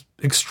that was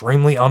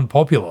extremely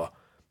unpopular.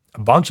 A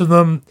bunch of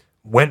them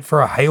went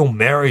for a Hail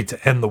Mary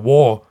to end the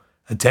war,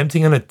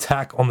 attempting an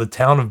attack on the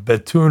town of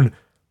Bethune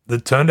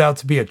that turned out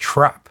to be a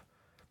trap.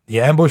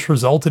 The ambush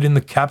resulted in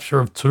the capture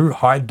of 2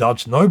 High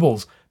Dutch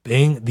nobles,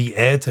 being the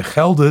heir to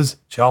Gelders,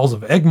 Charles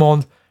of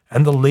Egmont,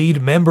 and the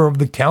lead member of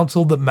the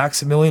council that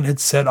Maximilian had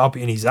set up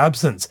in his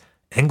absence,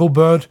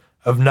 Engelbert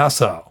of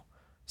Nassau.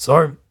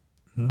 So,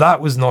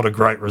 that was not a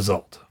great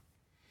result.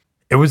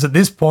 It was at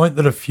this point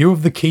that a few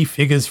of the key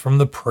figures from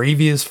the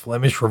previous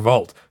Flemish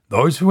revolt,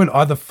 those who had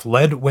either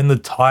fled when the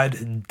tide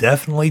had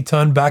definitely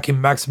turned back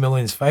in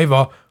Maximilian's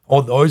favour,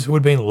 or those who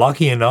had been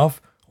lucky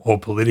enough, or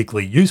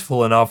politically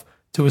useful enough,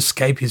 to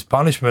escape his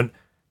punishment,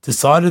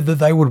 decided that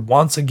they would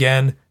once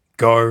again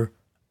go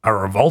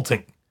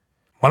a-revolting.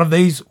 One of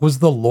these was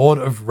the Lord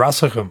of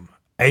Rassichem,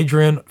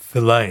 Adrian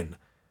Filane,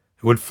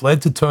 who had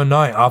fled to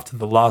Tournai after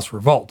the last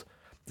revolt.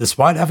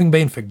 Despite having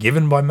been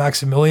forgiven by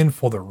Maximilian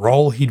for the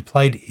role he'd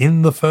played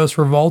in the first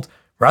revolt,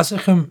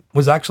 Rassichem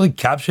was actually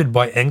captured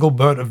by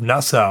Engelbert of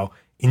Nassau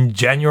in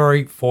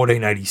January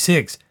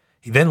 1486.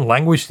 He then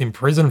languished in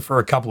prison for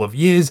a couple of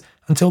years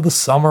until the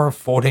summer of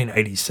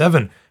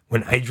 1487,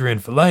 when Adrian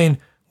Filane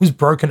was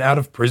broken out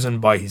of prison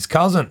by his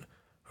cousin,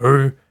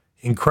 who,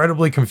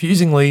 incredibly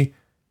confusingly,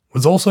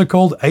 was also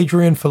called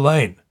Adrian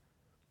Filane.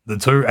 The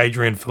 2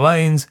 Adrian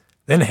Filanes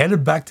then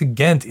headed back to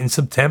Ghent in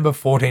September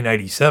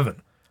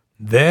 1487.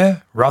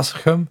 There,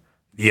 Rassichem,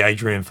 the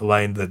Adrian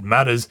Filane that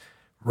matters,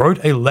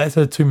 wrote a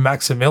letter to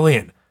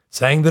Maximilian,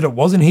 saying that it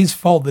wasn't his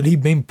fault that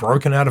he'd been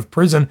broken out of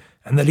prison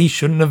and that he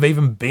shouldn't have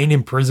even been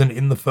in prison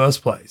in the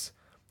first place.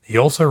 He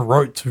also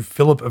wrote to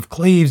Philip of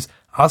Cleves,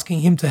 asking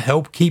him to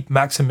help keep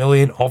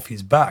Maximilian off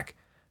his back.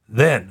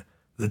 Then,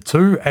 the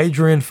 2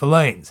 Adrian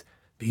Filanes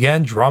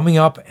began drumming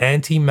up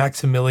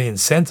anti-Maximilian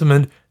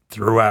sentiment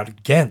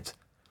throughout Ghent.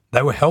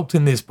 They were helped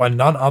in this by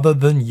none other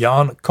than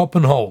Jan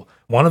Koppenhol,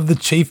 one of the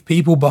chief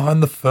people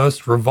behind the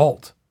first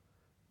revolt.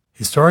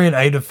 Historian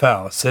Ada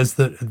Fauer says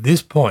that at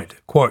this point,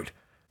 quote,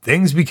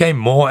 things became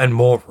more and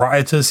more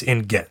riotous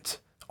in Ghent.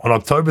 On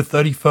October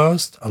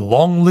 31st, a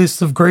long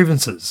list of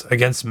grievances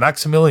against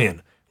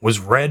Maximilian was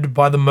read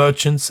by the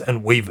merchants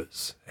and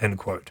weavers, end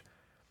quote.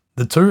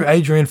 The 2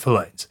 Adrian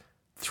Filanes,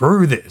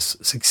 through this,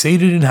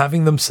 succeeded in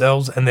having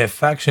themselves and their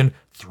faction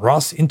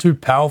thrust into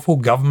powerful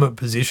government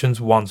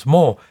positions once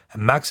more,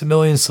 and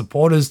Maximilian's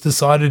supporters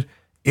decided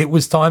it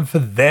was time for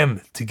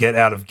them to get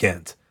out of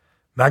Ghent.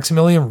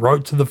 Maximilian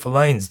wrote to the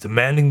Filanes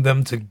demanding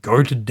them to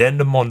go to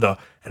Dendermonde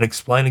and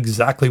explain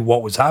exactly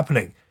what was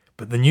happening,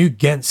 but the new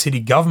Ghent city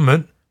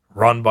government,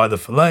 run by the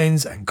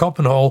Filanes and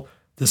Koppenhol,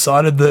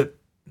 decided that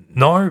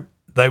no,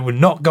 they were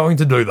not going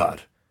to do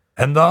that.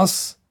 And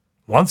thus,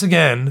 once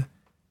again,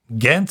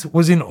 Ghent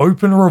was in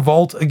open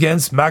revolt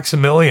against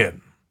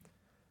Maximilian.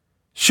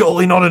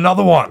 Surely not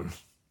another one.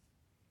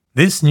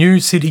 This new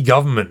city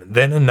government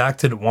then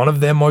enacted one of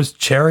their most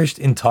cherished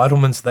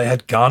entitlements they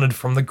had garnered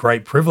from the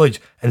Great Privilege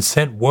and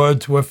sent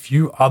word to a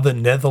few other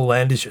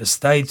Netherlandish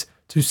estates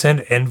to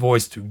send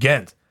envoys to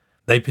Ghent.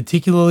 They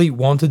particularly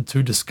wanted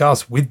to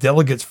discuss with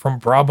delegates from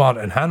Brabant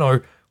and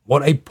Hainaut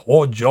what a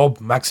poor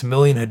job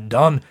Maximilian had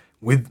done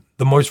with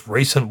the most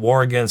recent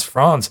war against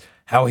France,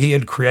 how he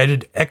had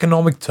created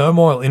economic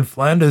turmoil in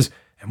Flanders,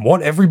 and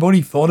what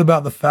everybody thought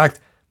about the fact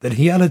that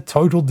he had a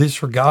total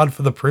disregard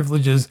for the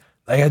privileges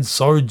they had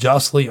so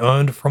justly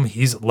earned from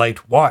his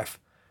late wife.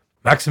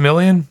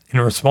 Maximilian, in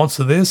response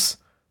to this,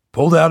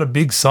 pulled out a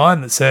big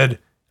sign that said,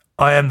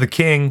 "I am the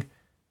king,"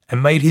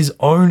 and made his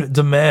own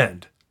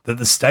demand that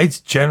the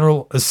States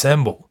General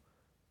assemble,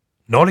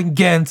 not in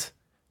Ghent,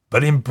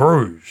 but in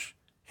Bruges,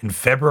 in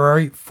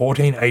February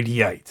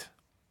 1488.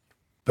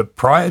 But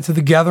prior to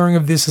the gathering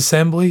of this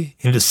assembly,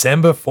 in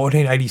December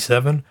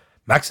 1487,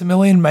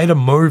 Maximilian made a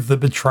move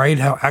that betrayed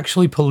how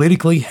actually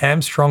politically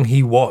hamstrung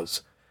he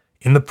was.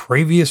 In the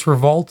previous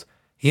revolt,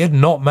 he had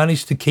not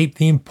managed to keep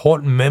the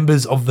important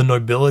members of the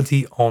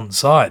nobility on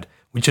side,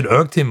 which had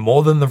irked him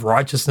more than the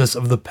righteousness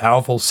of the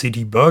powerful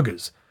city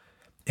burghers.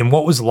 In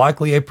what was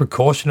likely a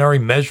precautionary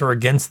measure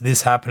against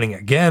this happening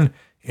again,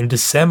 in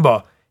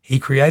December, he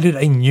created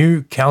a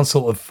new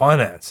Council of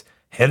Finance,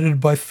 headed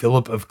by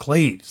Philip of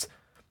Cleves.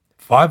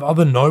 5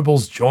 other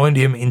nobles joined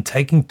him in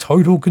taking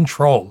total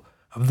control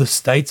of the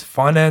state's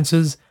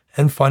finances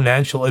and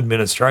financial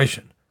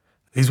administration.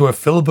 These were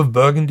Philip of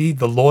Burgundy,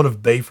 the Lord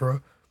of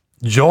Bieffre,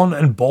 John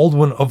and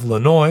Baldwin of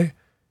Lannoy,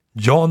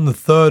 John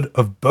III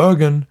of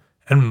Bergen,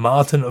 and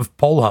Martin of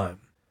Polheim.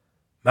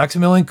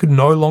 Maximilian could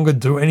no longer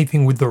do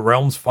anything with the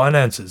realm's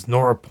finances,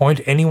 nor appoint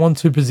anyone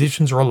to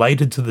positions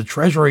related to the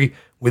treasury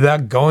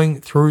without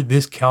going through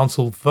this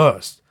council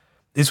first.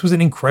 This was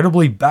an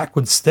incredibly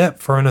backward step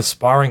for an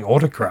aspiring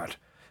autocrat.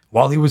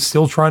 While he was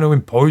still trying to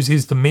impose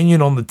his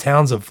dominion on the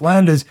towns of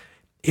Flanders,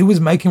 he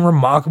was making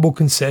remarkable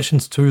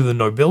concessions to the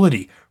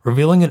nobility,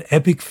 revealing an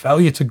epic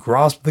failure to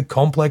grasp the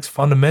complex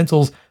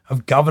fundamentals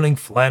of governing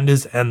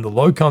Flanders and the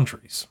Low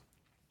Countries.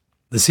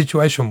 The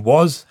situation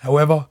was,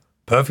 however,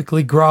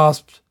 perfectly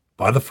grasped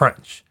by the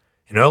French.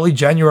 In early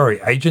January,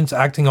 agents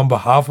acting on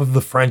behalf of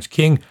the French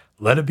king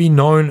let it be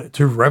known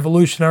to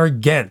revolutionary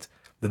Ghent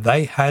that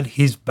they had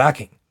his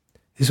backing.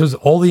 This was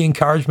all the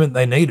encouragement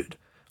they needed.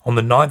 On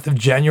the 9th of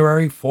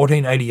January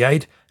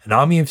 1488, an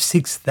army of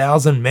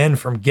 6,000 men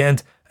from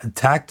Ghent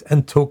attacked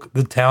and took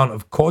the town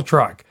of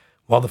Kortrijk,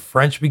 while the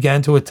French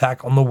began to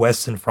attack on the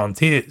western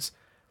frontiers.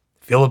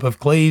 Philip of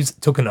Cleves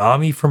took an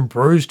army from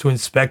Bruges to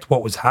inspect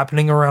what was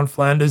happening around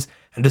Flanders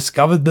and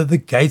discovered that the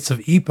gates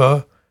of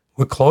Ypres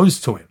were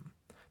closed to him.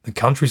 The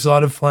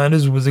countryside of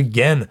Flanders was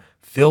again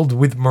filled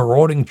with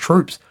marauding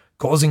troops,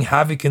 causing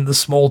havoc in the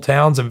small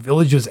towns and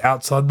villages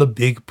outside the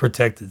big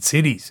protected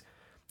cities.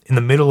 In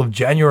the middle of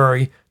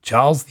January,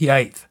 Charles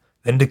VIII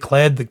then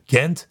declared that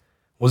Ghent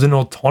was an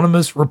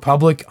autonomous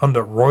republic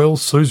under royal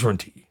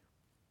suzerainty.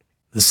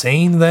 The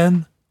scene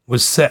then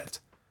was set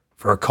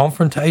for a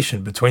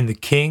confrontation between the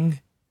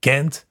king,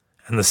 Ghent,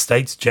 and the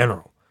States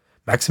General.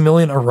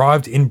 Maximilian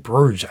arrived in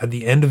Bruges at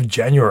the end of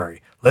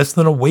January, less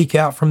than a week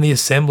out from the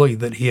assembly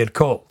that he had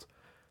called.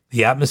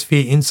 The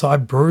atmosphere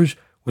inside Bruges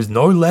was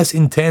no less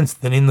intense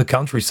than in the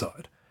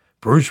countryside.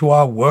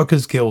 Bourgeois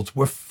workers' guilds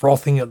were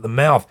frothing at the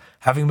mouth,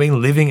 having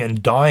been living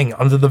and dying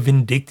under the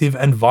vindictive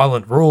and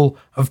violent rule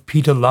of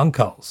Peter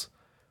Lankaels.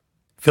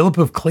 Philip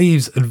of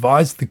Cleves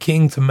advised the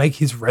king to make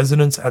his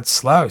residence at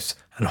Sluis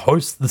and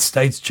host the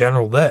States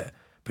General there,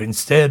 but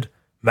instead,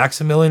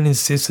 Maximilian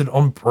insisted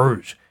on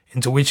Bruges,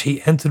 into which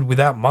he entered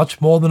without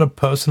much more than a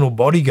personal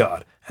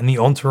bodyguard and the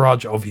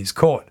entourage of his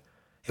court.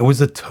 It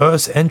was a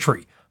terse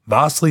entry,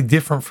 vastly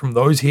different from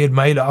those he had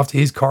made after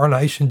his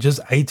coronation just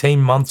 18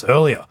 months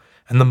earlier,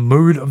 and the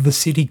mood of the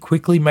city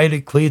quickly made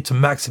it clear to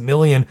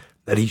Maximilian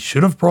that he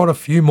should have brought a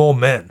few more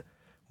men.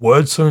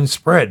 Word soon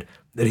spread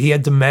that he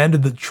had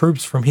demanded that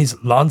troops from his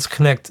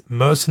Landsknecht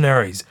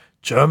mercenaries,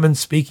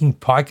 German-speaking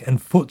pike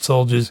and foot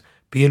soldiers,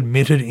 be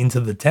admitted into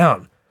the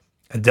town.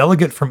 A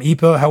delegate from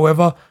Ypres,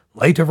 however,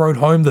 later wrote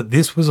home that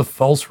this was a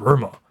false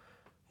rumour.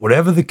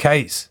 Whatever the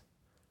case,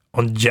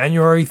 on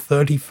January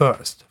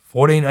 31st,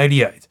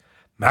 1488,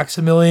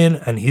 Maximilian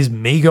and his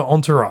meagre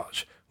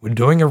entourage were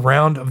doing a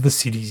round of the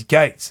city's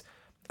gates.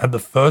 At the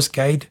first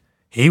gate,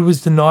 he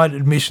was denied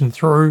admission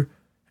through,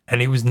 and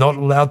he was not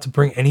allowed to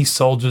bring any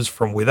soldiers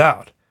from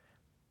without.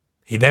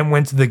 He then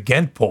went to the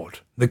Ghent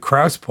Port, the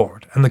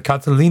Kruisport, and the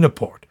Catalina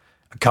Port,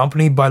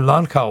 accompanied by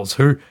Lankaels,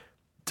 who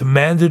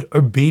demanded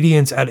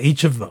obedience at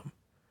each of them.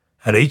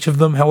 At each of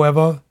them,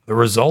 however, the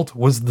result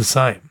was the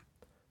same: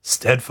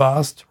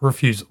 steadfast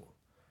refusal.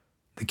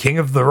 The King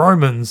of the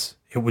Romans,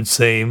 it would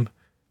seem,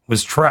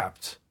 was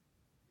trapped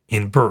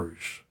in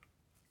Bruges.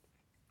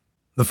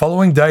 The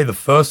following day, the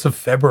 1st of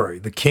February,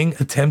 the king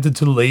attempted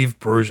to leave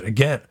Bruges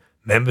again.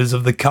 Members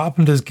of the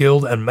Carpenters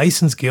Guild and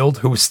Masons Guild,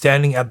 who were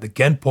standing at the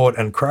Ghentport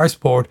and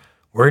Kruisport,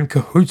 were in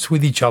cahoots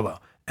with each other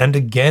and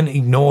again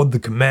ignored the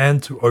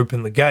command to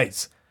open the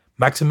gates.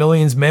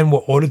 Maximilian's men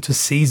were ordered to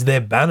seize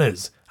their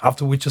banners,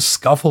 after which a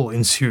scuffle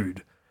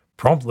ensued.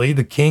 Promptly,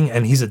 the king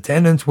and his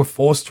attendants were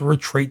forced to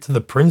retreat to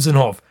the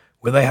Prinzenhof,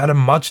 where they had a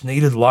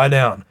much-needed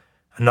lie-down.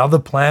 Another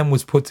plan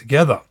was put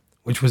together,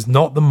 which was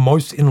not the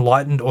most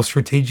enlightened or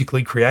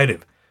strategically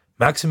creative.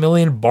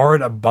 Maximilian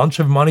borrowed a bunch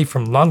of money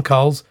from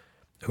Lankaels,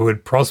 who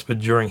had prospered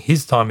during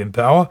his time in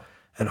power,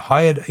 and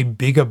hired a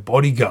bigger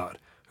bodyguard,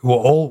 who were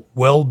all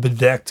well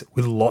bedecked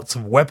with lots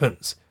of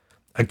weapons.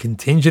 A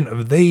contingent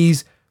of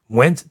these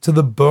went to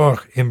the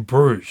Burg in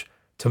Bruges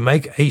to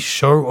make a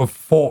show of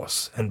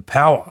force and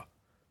power.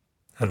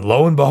 And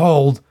lo and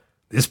behold,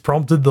 this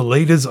prompted the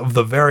leaders of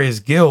the various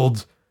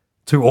guilds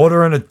to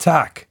order an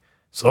attack,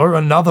 so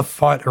another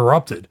fight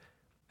erupted,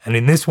 and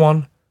in this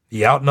one,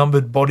 the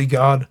outnumbered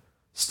bodyguard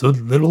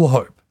stood little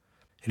hope.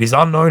 It is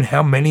unknown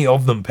how many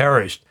of them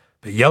perished,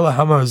 but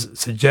Yellowhammers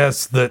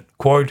suggests that,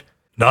 quote,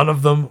 none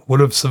of them would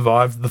have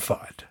survived the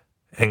fight,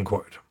 end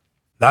quote.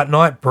 That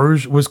night,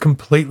 Bruges was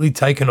completely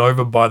taken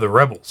over by the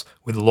rebels,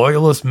 with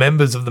loyalist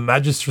members of the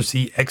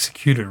magistracy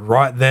executed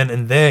right then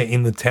and there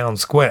in the town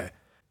square.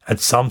 At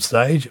some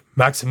stage,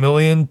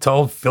 Maximilian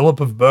told Philip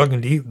of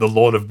Burgundy, the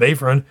Lord of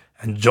Bevern,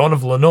 and John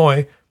of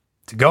Lannoy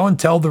to go and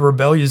tell the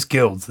rebellious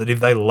guilds that if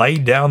they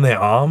laid down their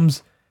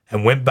arms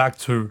and went back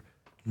to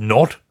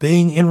not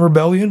being in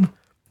rebellion,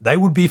 they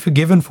would be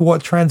forgiven for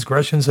what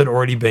transgressions had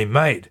already been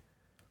made.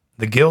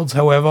 The guilds,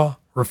 however,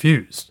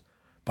 refused.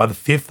 By the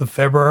 5th of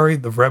February,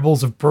 the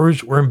rebels of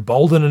Bruges were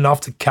emboldened enough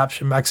to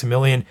capture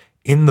Maximilian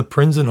in the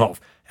Prinzenhof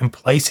and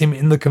place him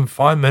in the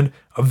confinement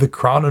of the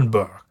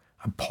Kranenburg,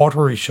 a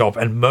pottery shop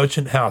and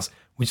merchant house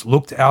which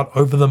looked out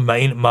over the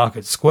main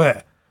market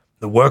square.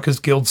 The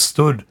workers' guild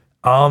stood,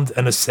 armed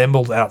and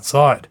assembled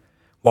outside.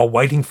 While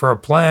waiting for a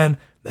plan,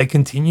 they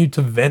continued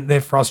to vent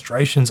their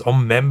frustrations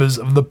on members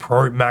of the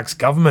pro-Max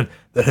government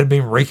that had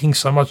been wreaking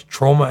so much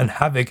trauma and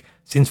havoc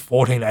since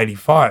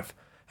 1485.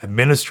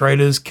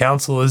 Administrators,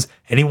 councillors,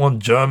 anyone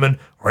German,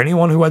 or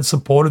anyone who had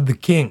supported the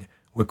king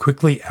were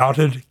quickly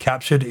outed,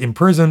 captured,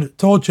 imprisoned,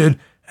 tortured,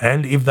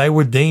 and, if they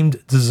were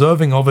deemed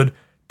deserving of it,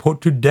 put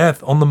to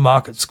death on the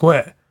market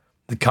square.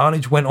 The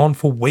carnage went on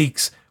for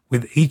weeks,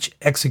 with each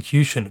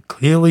execution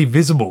clearly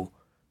visible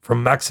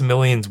from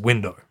Maximilian's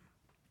window.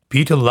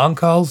 Peter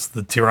Langhals,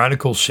 the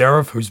tyrannical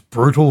sheriff whose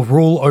brutal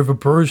rule over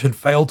Bruges had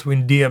failed to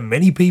endear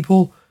many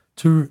people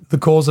to the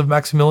cause of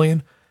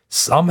Maximilian,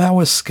 somehow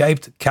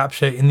escaped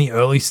capture in the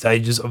early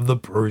stages of the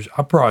Bruges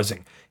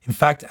uprising. In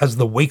fact, as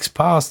the weeks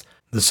passed,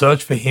 the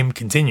search for him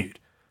continued.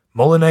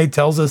 Molyneux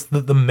tells us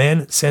that the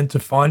men sent to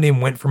find him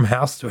went from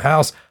house to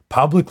house,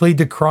 publicly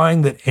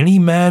decrying that any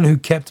man who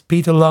kept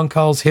Peter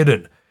Langhals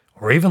hidden,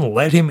 or even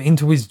let him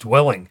into his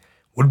dwelling,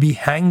 would be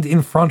hanged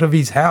in front of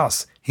his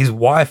house, his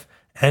wife,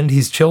 and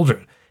his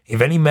children. If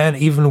any man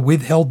even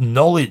withheld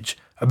knowledge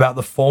about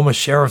the former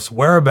sheriff's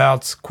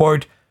whereabouts,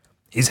 quote,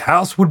 his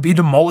house would be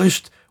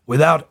demolished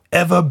without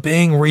ever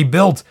being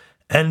rebuilt,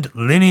 and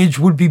lineage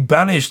would be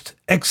banished,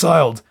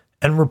 exiled,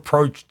 and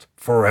reproached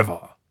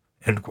forever,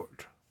 end quote.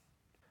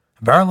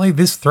 Apparently,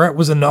 this threat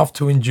was enough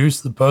to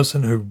induce the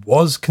person who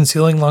was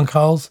concealing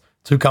Langhals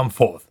to come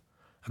forth.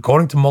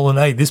 According to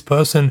Molyneux, this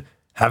person,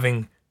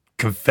 having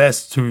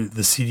confessed to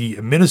the city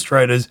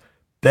administrators,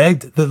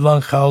 begged that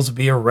Langhals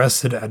be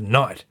arrested at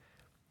night.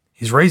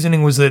 His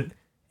reasoning was that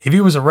if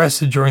he was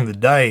arrested during the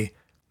day,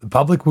 the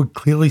public would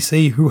clearly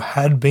see who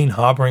had been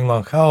harbouring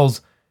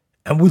Langhals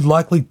and would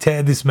likely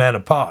tear this man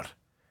apart.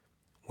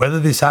 Whether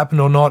this happened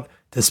or not,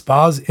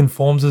 Despars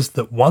informs us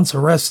that once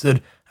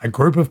arrested, a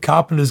group of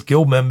Carpenters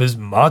Guild members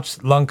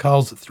marched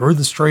Langhals through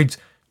the streets,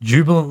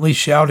 jubilantly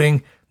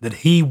shouting that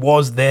he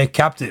was their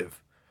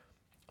captive.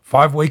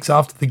 5 weeks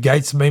after the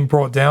gates had been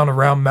brought down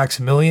around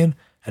Maximilian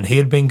and he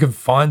had been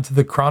confined to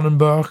the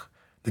Kranenburg,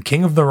 the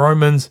King of the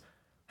Romans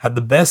had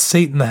the best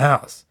seat in the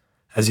house,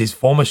 as his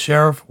former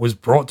sheriff was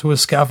brought to a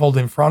scaffold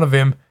in front of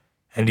him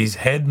and his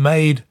head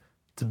made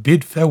to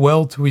bid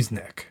farewell to his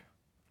neck.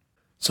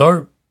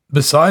 So,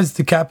 besides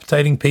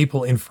decapitating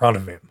people in front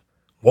of him,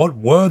 what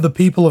were the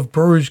people of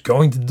Bruges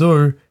going to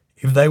do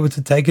if they were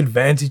to take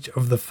advantage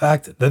of the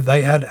fact that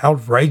they had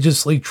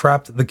outrageously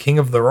trapped the King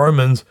of the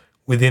Romans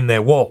within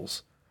their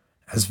walls?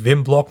 As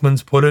Wim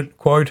Blockmans put it,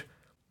 quote,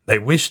 they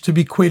wished to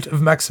be quit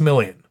of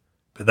Maximilian,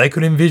 but they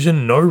could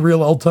envision no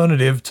real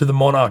alternative to the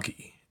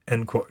monarchy,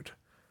 end quote.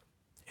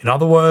 In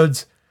other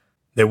words,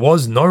 there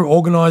was no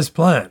organised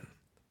plan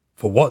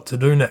for what to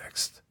do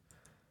next.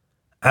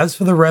 As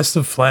for the rest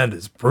of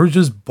Flanders,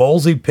 Bruges'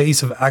 ballsy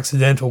piece of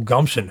accidental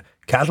gumption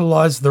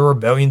catalysed the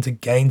rebellion to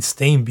gain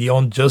steam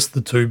beyond just the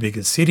two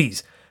biggest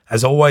cities.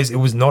 As always, it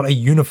was not a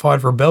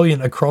unified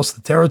rebellion across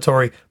the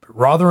territory, but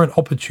rather an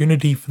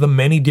opportunity for the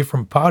many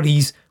different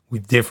parties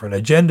with different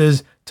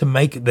agendas to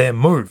make their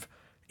move.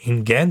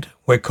 In Ghent,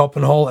 where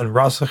Coppenhol and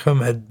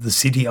Rassichem had the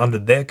city under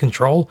their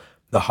control,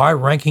 the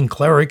high-ranking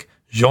cleric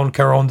Jean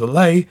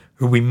Carondelet,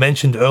 who we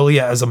mentioned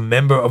earlier as a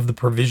member of the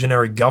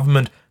provisionary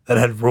government that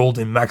had ruled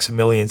in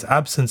Maximilian's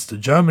absence to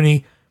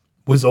Germany,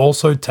 was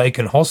also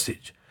taken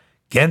hostage.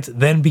 Ghent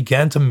then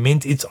began to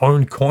mint its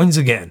own coins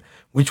again,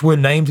 which were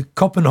named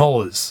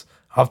Coppenholers,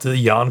 after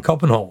Jan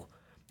Coppenhol.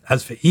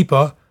 As for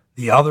Ypres,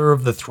 the other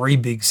of the three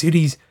big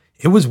cities,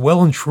 it was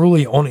well and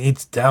truly on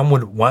its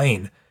downward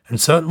wane, and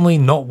certainly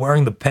not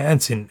wearing the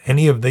pants in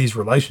any of these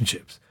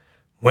relationships.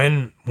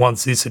 When,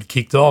 once this had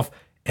kicked off,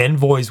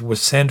 envoys were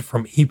sent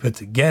from Ypres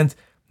to Ghent,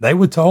 they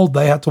were told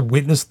they had to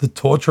witness the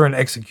torture and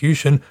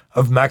execution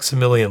of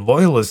Maximilian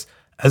loyalists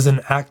as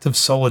an act of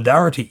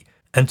solidarity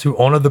and to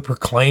honour the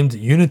proclaimed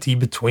unity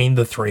between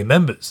the three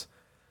members.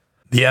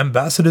 The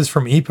ambassadors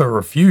from Ypres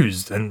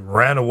refused and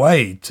ran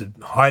away to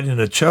hide in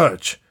a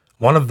church.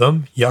 One of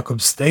them, Jacob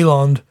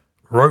Steeland,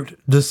 wrote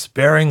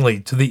despairingly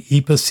to the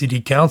Ypres City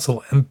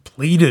Council and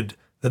pleaded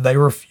that they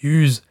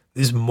refuse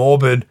this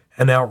morbid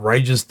and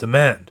outrageous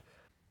demand.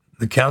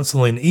 The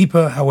council in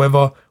Ypres,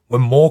 however, were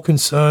more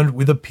concerned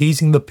with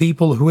appeasing the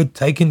people who had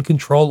taken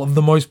control of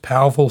the most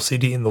powerful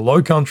city in the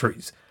Low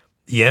Countries.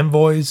 The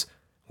envoys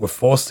were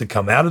forced to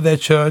come out of their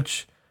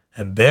church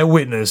and bear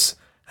witness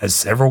as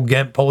several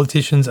Ghent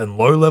politicians and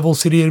low-level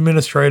city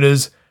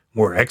administrators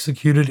were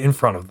executed in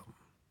front of them.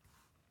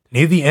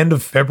 Near the end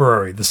of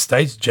February, the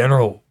States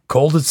General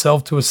called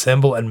itself to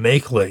assemble at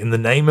Mechelen in the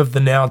name of the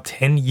now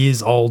 10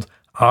 years old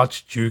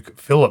Archduke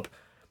Philip.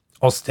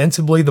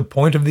 Ostensibly, the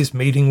point of this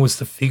meeting was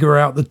to figure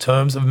out the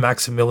terms of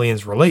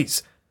Maximilian's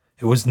release.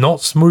 It was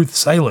not smooth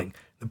sailing,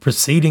 the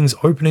proceedings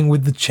opening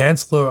with the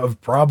Chancellor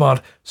of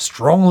Brabant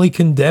strongly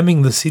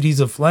condemning the cities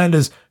of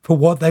Flanders for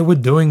what they were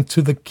doing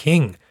to the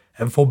king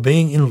and for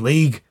being in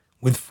league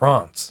with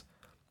France.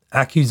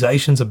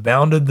 Accusations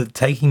abounded that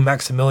taking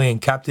Maximilian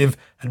captive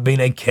had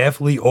been a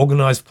carefully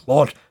organised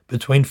plot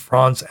between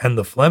France and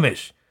the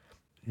Flemish.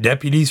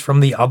 Deputies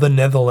from the other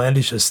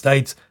Netherlandish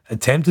estates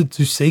attempted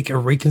to seek a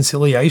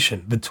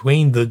reconciliation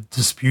between the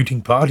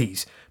disputing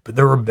parties, but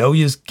the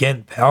rebellious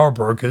Ghent power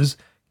brokers,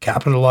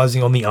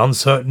 capitalizing on the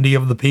uncertainty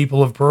of the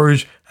people of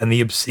Bruges and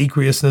the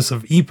obsequiousness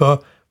of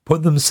Ypres,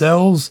 put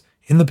themselves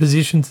in the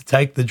position to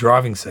take the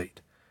driving seat.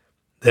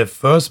 Their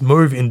first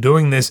move in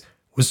doing this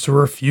was to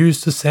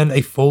refuse to send a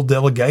full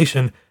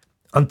delegation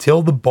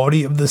until the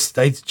body of the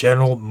States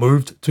General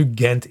moved to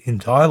Ghent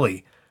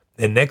entirely.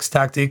 Their next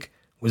tactic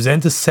was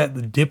then to set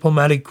the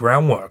diplomatic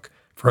groundwork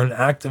for an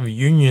act of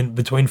union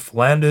between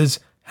Flanders,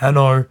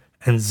 Hainaut,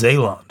 and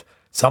Zeeland,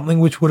 something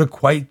which would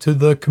equate to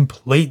the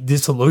complete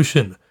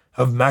dissolution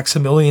of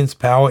Maximilian's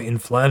power in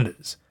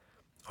Flanders.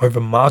 Over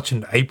March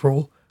and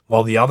April,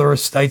 while the other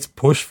estates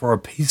pushed for a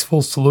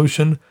peaceful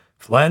solution,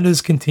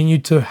 Flanders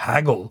continued to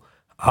haggle,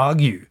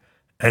 argue,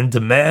 and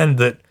demand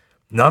that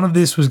none of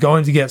this was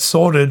going to get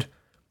sorted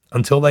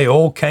until they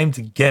all came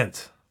to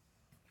Ghent.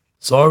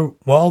 So,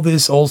 while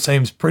this all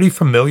seems pretty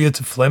familiar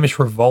to Flemish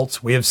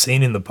revolts we have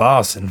seen in the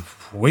past, and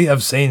we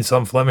have seen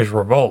some Flemish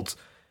revolts,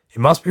 it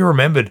must be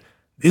remembered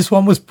this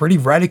one was pretty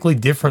radically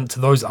different to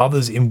those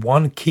others in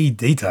one key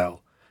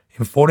detail.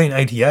 In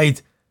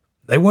 1488,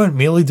 they weren't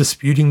merely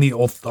disputing the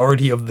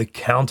authority of the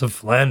Count of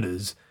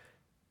Flanders,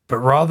 but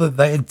rather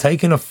they had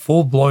taken a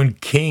full-blown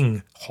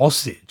king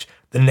hostage,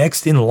 the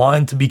next in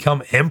line to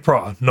become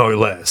emperor, no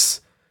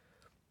less.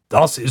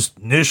 Das ist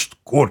nicht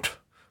gut.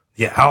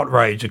 The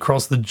outrage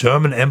across the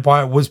German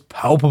Empire was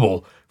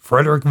palpable.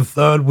 Frederick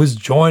III was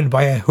joined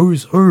by a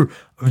who's who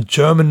of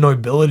German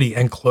nobility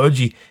and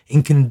clergy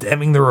in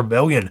condemning the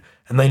rebellion,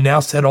 and they now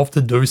set off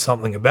to do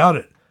something about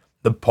it.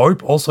 The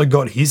Pope also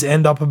got his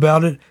end up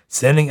about it,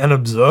 sending an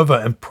observer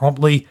and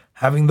promptly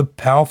having the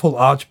powerful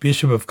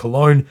Archbishop of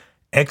Cologne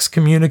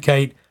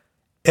excommunicate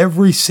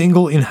every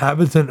single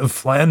inhabitant of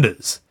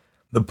Flanders.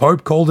 The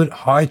Pope called it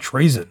high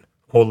treason,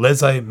 or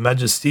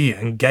lèse-majesté,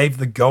 and gave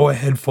the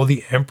go-ahead for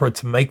the emperor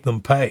to make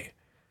them pay.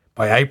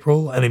 By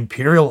April, an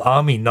imperial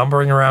army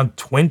numbering around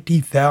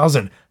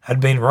 20,000 had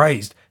been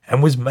raised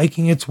and was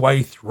making its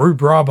way through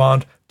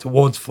Brabant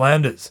towards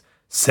Flanders,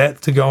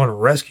 set to go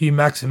and rescue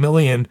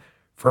Maximilian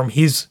from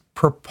his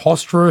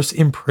preposterous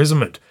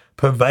imprisonment,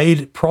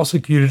 purveyed,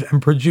 prosecuted,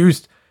 and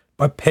produced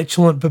by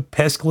petulant but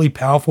peskily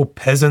powerful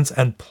peasants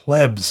and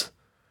plebs.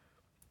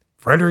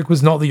 Frederick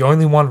was not the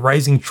only one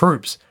raising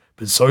troops,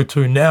 but so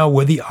too now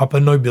were the upper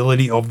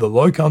nobility of the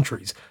Low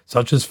Countries,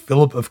 such as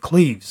Philip of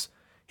Cleves.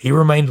 He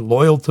remained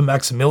loyal to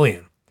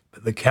Maximilian,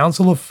 but the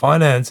Council of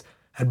Finance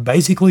had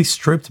basically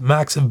stripped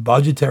Max of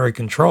budgetary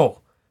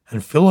control,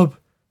 and Philip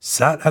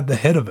sat at the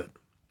head of it.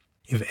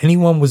 If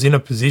anyone was in a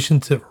position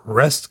to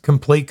wrest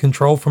complete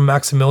control from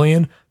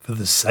Maximilian for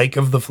the sake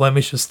of the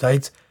Flemish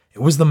estates, it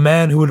was the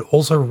man who had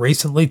also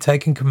recently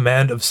taken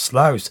command of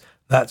Sluis,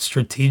 that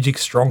strategic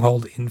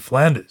stronghold in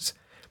Flanders.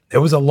 There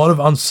was a lot of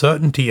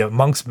uncertainty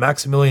amongst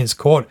Maximilian's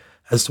court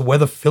as to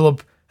whether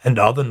Philip and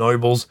other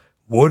nobles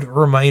would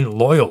remain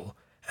loyal,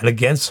 and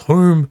against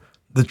whom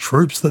the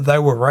troops that they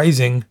were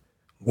raising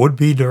would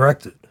be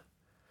directed.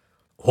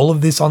 All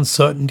of this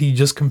uncertainty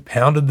just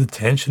compounded the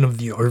tension of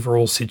the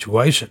overall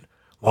situation.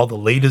 While the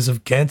leaders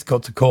of Ghent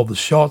got to call the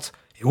shots,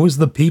 it was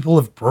the people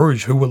of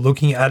Bruges who were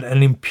looking at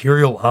an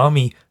imperial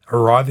army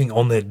arriving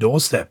on their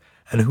doorstep,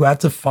 and who had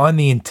to find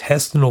the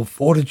intestinal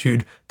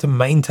fortitude to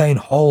maintain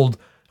hold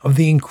of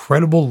the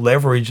incredible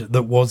leverage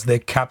that was their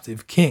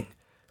captive king.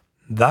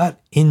 That,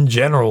 in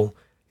general,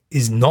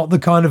 is not the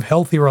kind of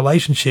healthy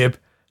relationship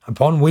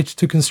upon which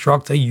to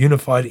construct a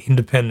unified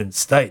independent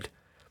state.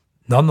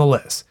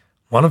 Nonetheless,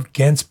 one of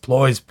Ghent's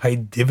ploys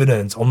paid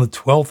dividends on the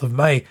 12th of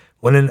May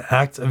when an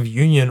act of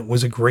union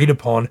was agreed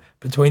upon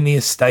between the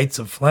estates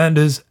of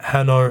Flanders,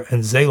 Hainaut,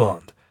 and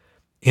Zeeland.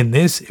 In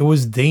this, it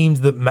was deemed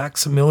that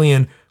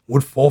Maximilian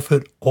would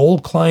forfeit all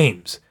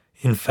claims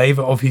in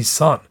favour of his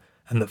son,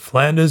 and that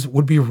Flanders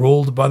would be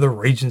ruled by the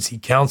Regency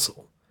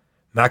Council.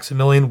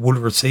 Maximilian would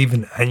receive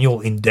an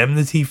annual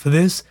indemnity for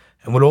this,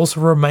 and would also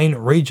remain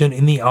regent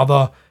in the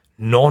other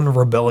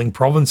non-rebelling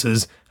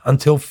provinces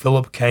until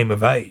Philip came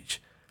of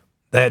age.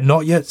 They had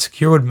not yet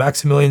secured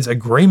Maximilian's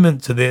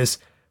agreement to this,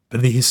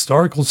 but the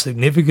historical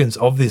significance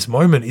of this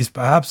moment is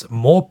perhaps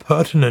more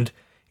pertinent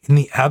in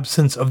the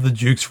absence of the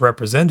Duke's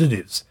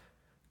representatives.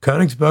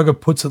 Königsberger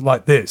puts it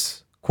like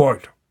this,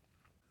 quote,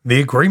 "The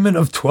agreement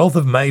of 12th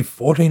of May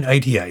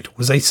 1488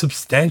 was a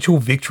substantial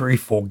victory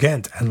for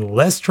Ghent, and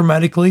less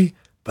dramatically,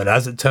 but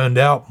as it turned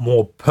out,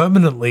 more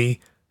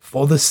permanently,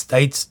 for the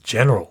States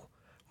General.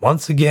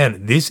 Once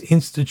again, this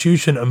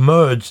institution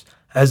emerged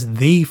as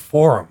the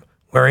forum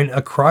where in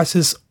a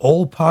crisis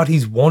all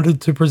parties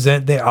wanted to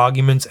present their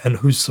arguments and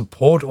whose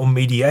support or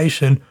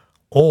mediation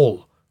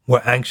all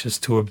were anxious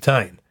to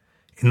obtain.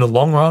 In the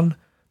long run,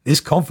 this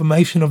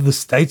confirmation of the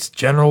States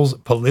General's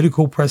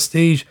political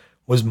prestige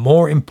was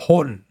more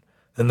important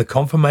than the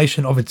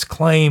confirmation of its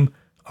claim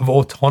of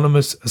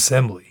autonomous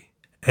assembly."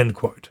 End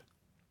quote.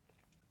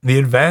 The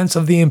advance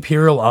of the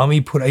Imperial Army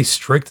put a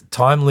strict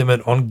time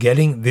limit on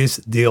getting this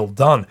deal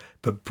done,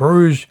 but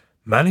Bruges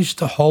managed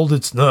to hold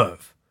its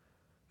nerve.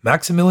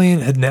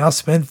 Maximilian had now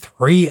spent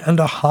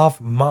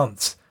 3.5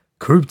 months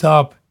cooped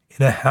up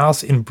in a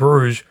house in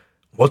Bruges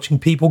watching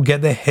people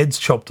get their heads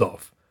chopped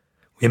off.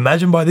 We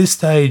imagine by this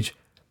stage,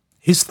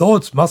 his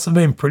thoughts must have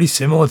been pretty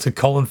similar to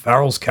Colin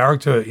Farrell's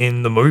character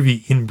in the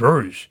movie In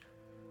Bruges.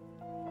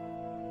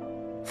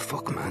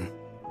 Fuck, man.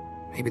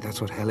 Maybe that's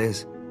what hell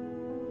is.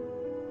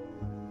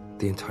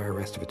 The entire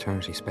rest of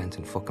eternity spent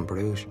in fucking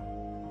Bruges.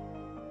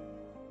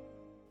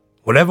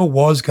 Whatever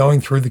was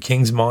going through the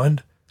king's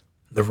mind,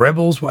 the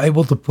rebels were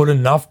able to put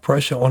enough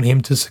pressure on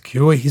him to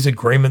secure his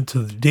agreement to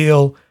the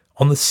deal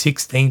on the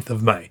 16th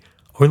of May.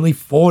 Only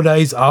 4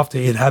 days after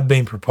it had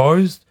been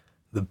proposed,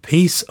 the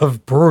Peace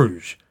of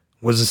Bruges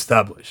was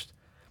established.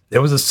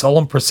 There was a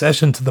solemn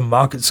procession to the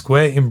market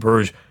square in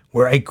Bruges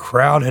where a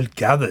crowd had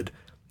gathered.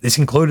 This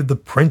included the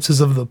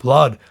princes of the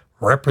blood,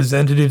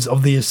 representatives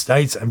of the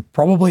estates, and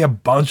probably a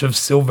bunch of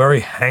still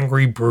very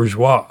hangry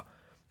bourgeois.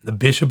 The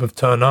Bishop of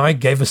Tournai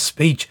gave a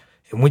speech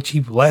in which he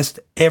blessed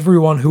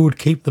everyone who would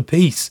keep the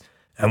peace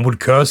and would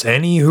curse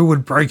any who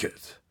would break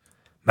it.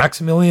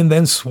 Maximilian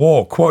then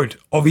swore, quote,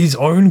 "of his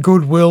own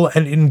goodwill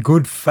and in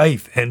good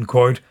faith," end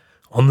quote,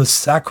 on the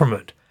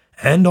sacrament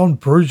and on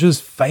Bruges'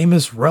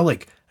 famous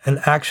relic, an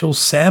actual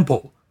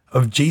sample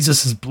of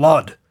Jesus'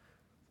 blood,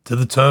 to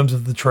the terms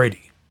of the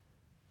treaty.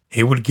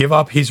 He would give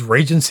up his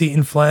regency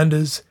in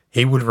Flanders,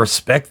 he would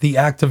respect the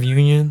Act of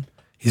Union,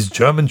 his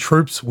German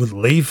troops would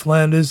leave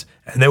Flanders,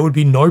 and there would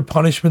be no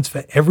punishments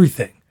for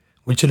everything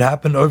which had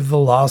happened over the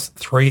last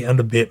 3 and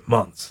a bit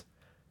months.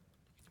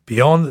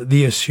 Beyond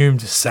the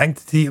assumed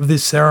sanctity of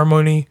this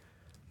ceremony,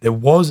 there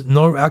was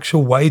no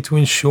actual way to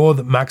ensure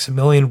that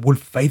Maximilian would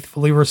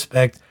faithfully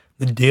respect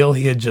the deal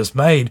he had just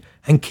made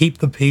and keep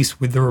the peace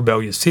with the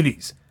rebellious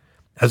cities.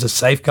 As a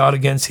safeguard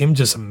against him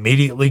just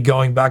immediately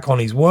going back on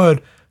his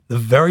word, the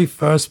very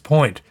first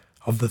point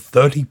of the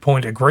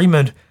 30-point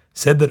agreement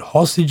said that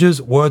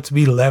hostages were to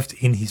be left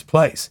in his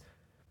place.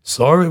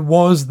 So it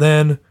was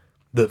then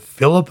that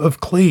Philip of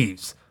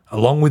Cleves,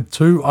 along with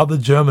 2 other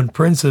German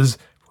princes,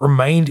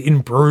 remained in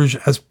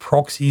Bruges as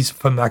proxies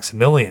for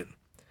Maximilian.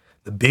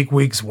 The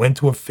bigwigs went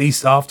to a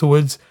feast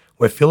afterwards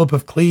where Philip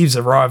of Cleves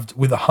arrived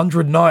with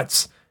 100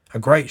 knights, a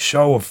great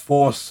show of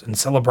force and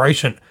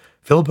celebration.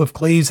 Philip of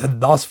Cleves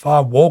had thus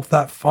far walked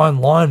that fine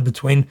line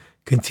between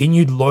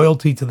continued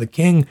loyalty to the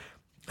king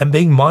and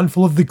being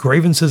mindful of the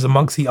grievances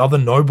amongst the other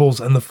nobles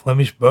and the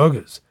Flemish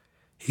burghers.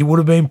 He would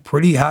have been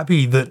pretty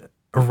happy that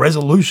a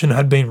resolution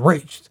had been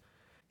reached.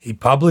 He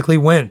publicly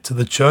went to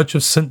the church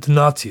of St.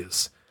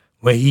 Donatius,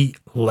 where he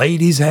laid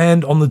his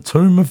hand on the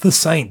tomb of the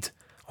saint,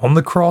 on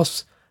the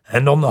cross,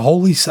 and on the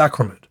Holy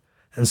Sacrament,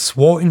 and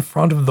swore in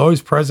front of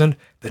those present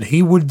that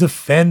he would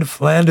defend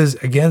Flanders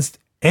against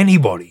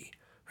anybody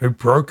who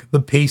broke the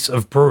Peace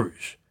of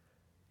Bruges.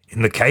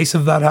 In the case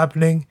of that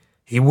happening,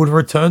 he would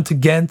return to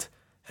Ghent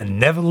and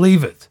never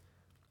leave it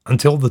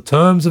until the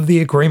terms of the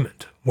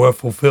agreement were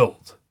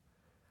fulfilled.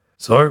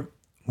 So,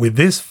 with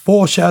this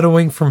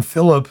foreshadowing from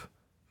Philip,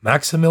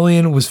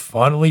 Maximilian was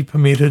finally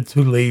permitted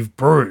to leave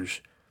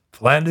Bruges.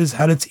 Flanders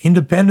had its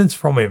independence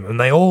from him, and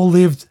they all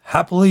lived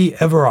happily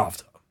ever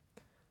after.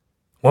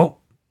 Well,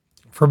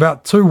 for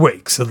about 2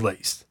 weeks at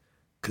least,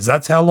 because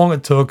that's how long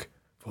it took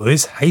for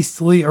this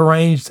hastily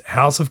arranged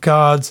house of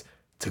cards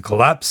to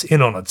collapse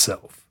in on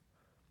itself.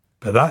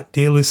 But that,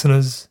 dear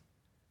listeners,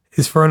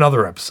 is for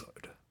another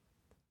episode.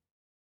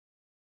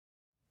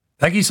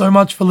 Thank you so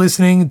much for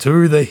listening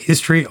to the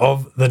History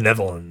of the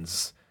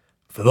Netherlands.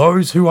 For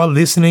those who are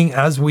listening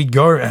as we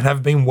go and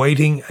have been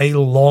waiting a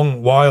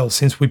long while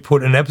since we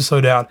put an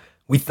episode out,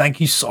 we thank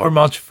you so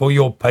much for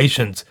your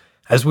patience.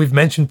 As we've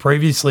mentioned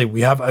previously,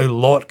 we have a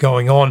lot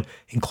going on,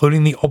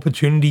 including the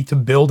opportunity to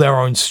build our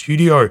own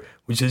studio,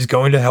 which is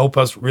going to help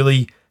us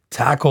really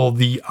tackle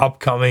the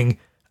upcoming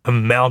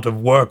amount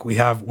of work we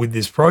have with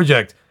this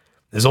project.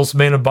 There's also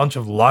been a bunch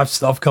of life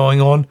stuff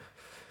going on.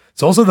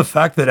 It's also the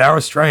fact that our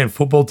Australian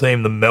football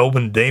team, the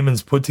Melbourne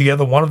Demons, put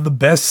together one of the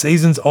best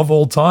seasons of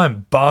all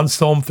time,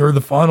 barnstormed through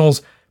the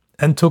finals,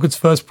 and took its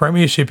first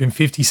premiership in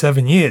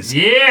 57 years.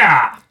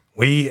 Yeah!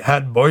 We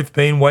had both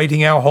been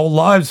waiting our whole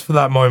lives for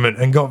that moment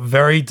and got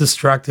very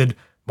distracted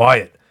by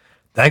it.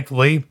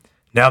 Thankfully,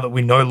 now that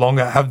we no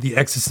longer have the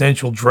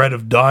existential dread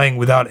of dying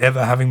without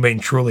ever having been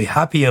truly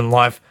happy in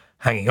life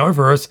hanging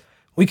over us,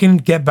 we can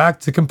get back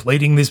to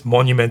completing this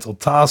monumental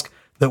task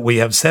that we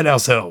have set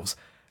ourselves.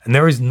 And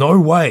there is no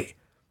way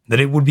that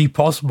it would be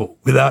possible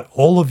without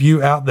all of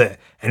you out there,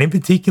 and in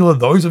particular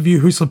those of you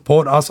who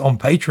support us on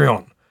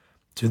Patreon.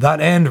 To that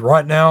end,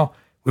 right now,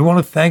 we want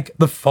to thank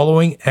the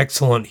following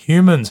excellent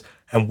humans,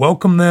 and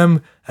welcome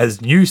them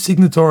as new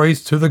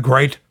signatories to the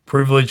great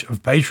privilege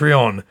of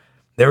Patreon.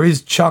 There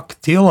is Chuck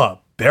Tiller,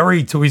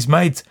 Berry to his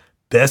mates,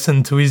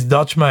 Besson to his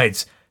Dutch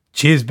mates.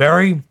 Cheers,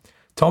 Berry.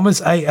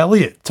 Thomas A.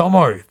 Elliott,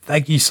 Tomo,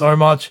 thank you so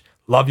much.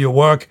 Love your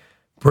work.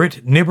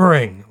 Britt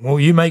Nibbering, well,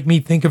 you make me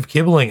think of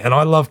Kibbeling, and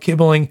I love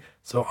Kibbeling,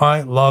 so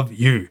I love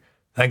you.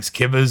 Thanks,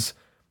 Kibbers.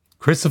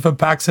 Christopher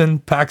Paxson,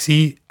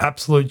 Paxi,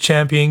 absolute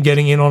champion,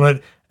 getting in on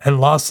it. And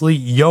lastly,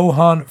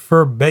 Johan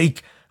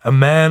Verbeek, a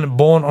man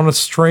born on a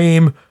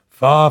stream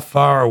far,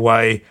 far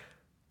away.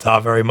 Ta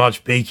very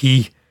much,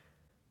 Beaky.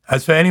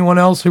 As for anyone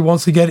else who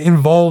wants to get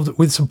involved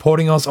with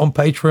supporting us on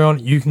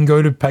Patreon, you can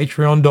go to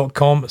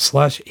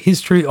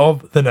patreon.com/History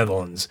of the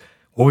Netherlands.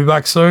 We'll be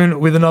back soon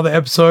with another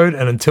episode,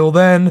 and until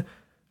then,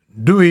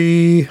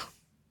 doei!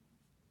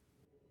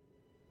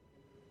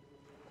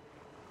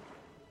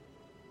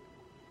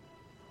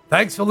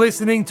 Thanks for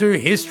listening to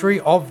History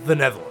of the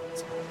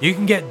Netherlands. You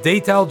can get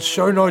detailed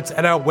show notes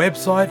at our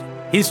website,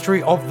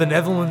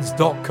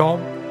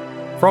 historyofthenetherlands.com.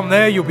 From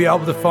there, you'll be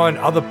able to find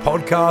other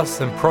podcasts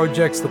and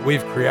projects that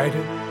we've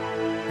created.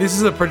 This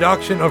is a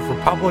production of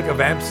Republic of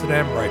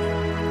Amsterdam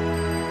Radio.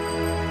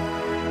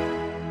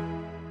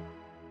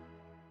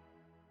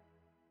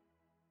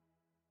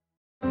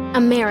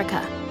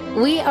 America.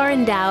 We are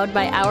endowed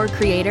by our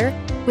Creator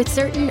with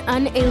certain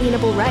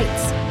unalienable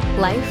rights: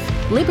 life,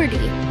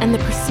 liberty, and the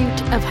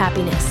pursuit of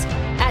happiness.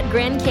 At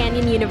Grand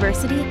Canyon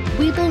University,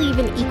 we believe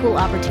in equal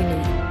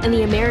opportunity, and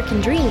the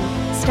American dream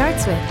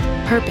starts with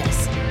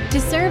purpose. To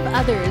serve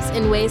others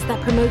in ways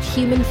that promote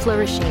human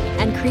flourishing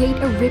and create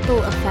a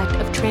ripple effect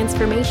of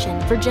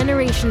transformation for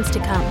generations to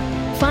come.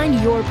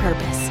 Find your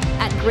purpose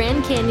at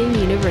Grand Canyon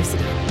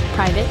University.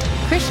 Private,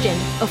 Christian,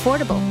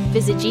 affordable.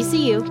 Visit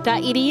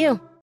gcu.edu.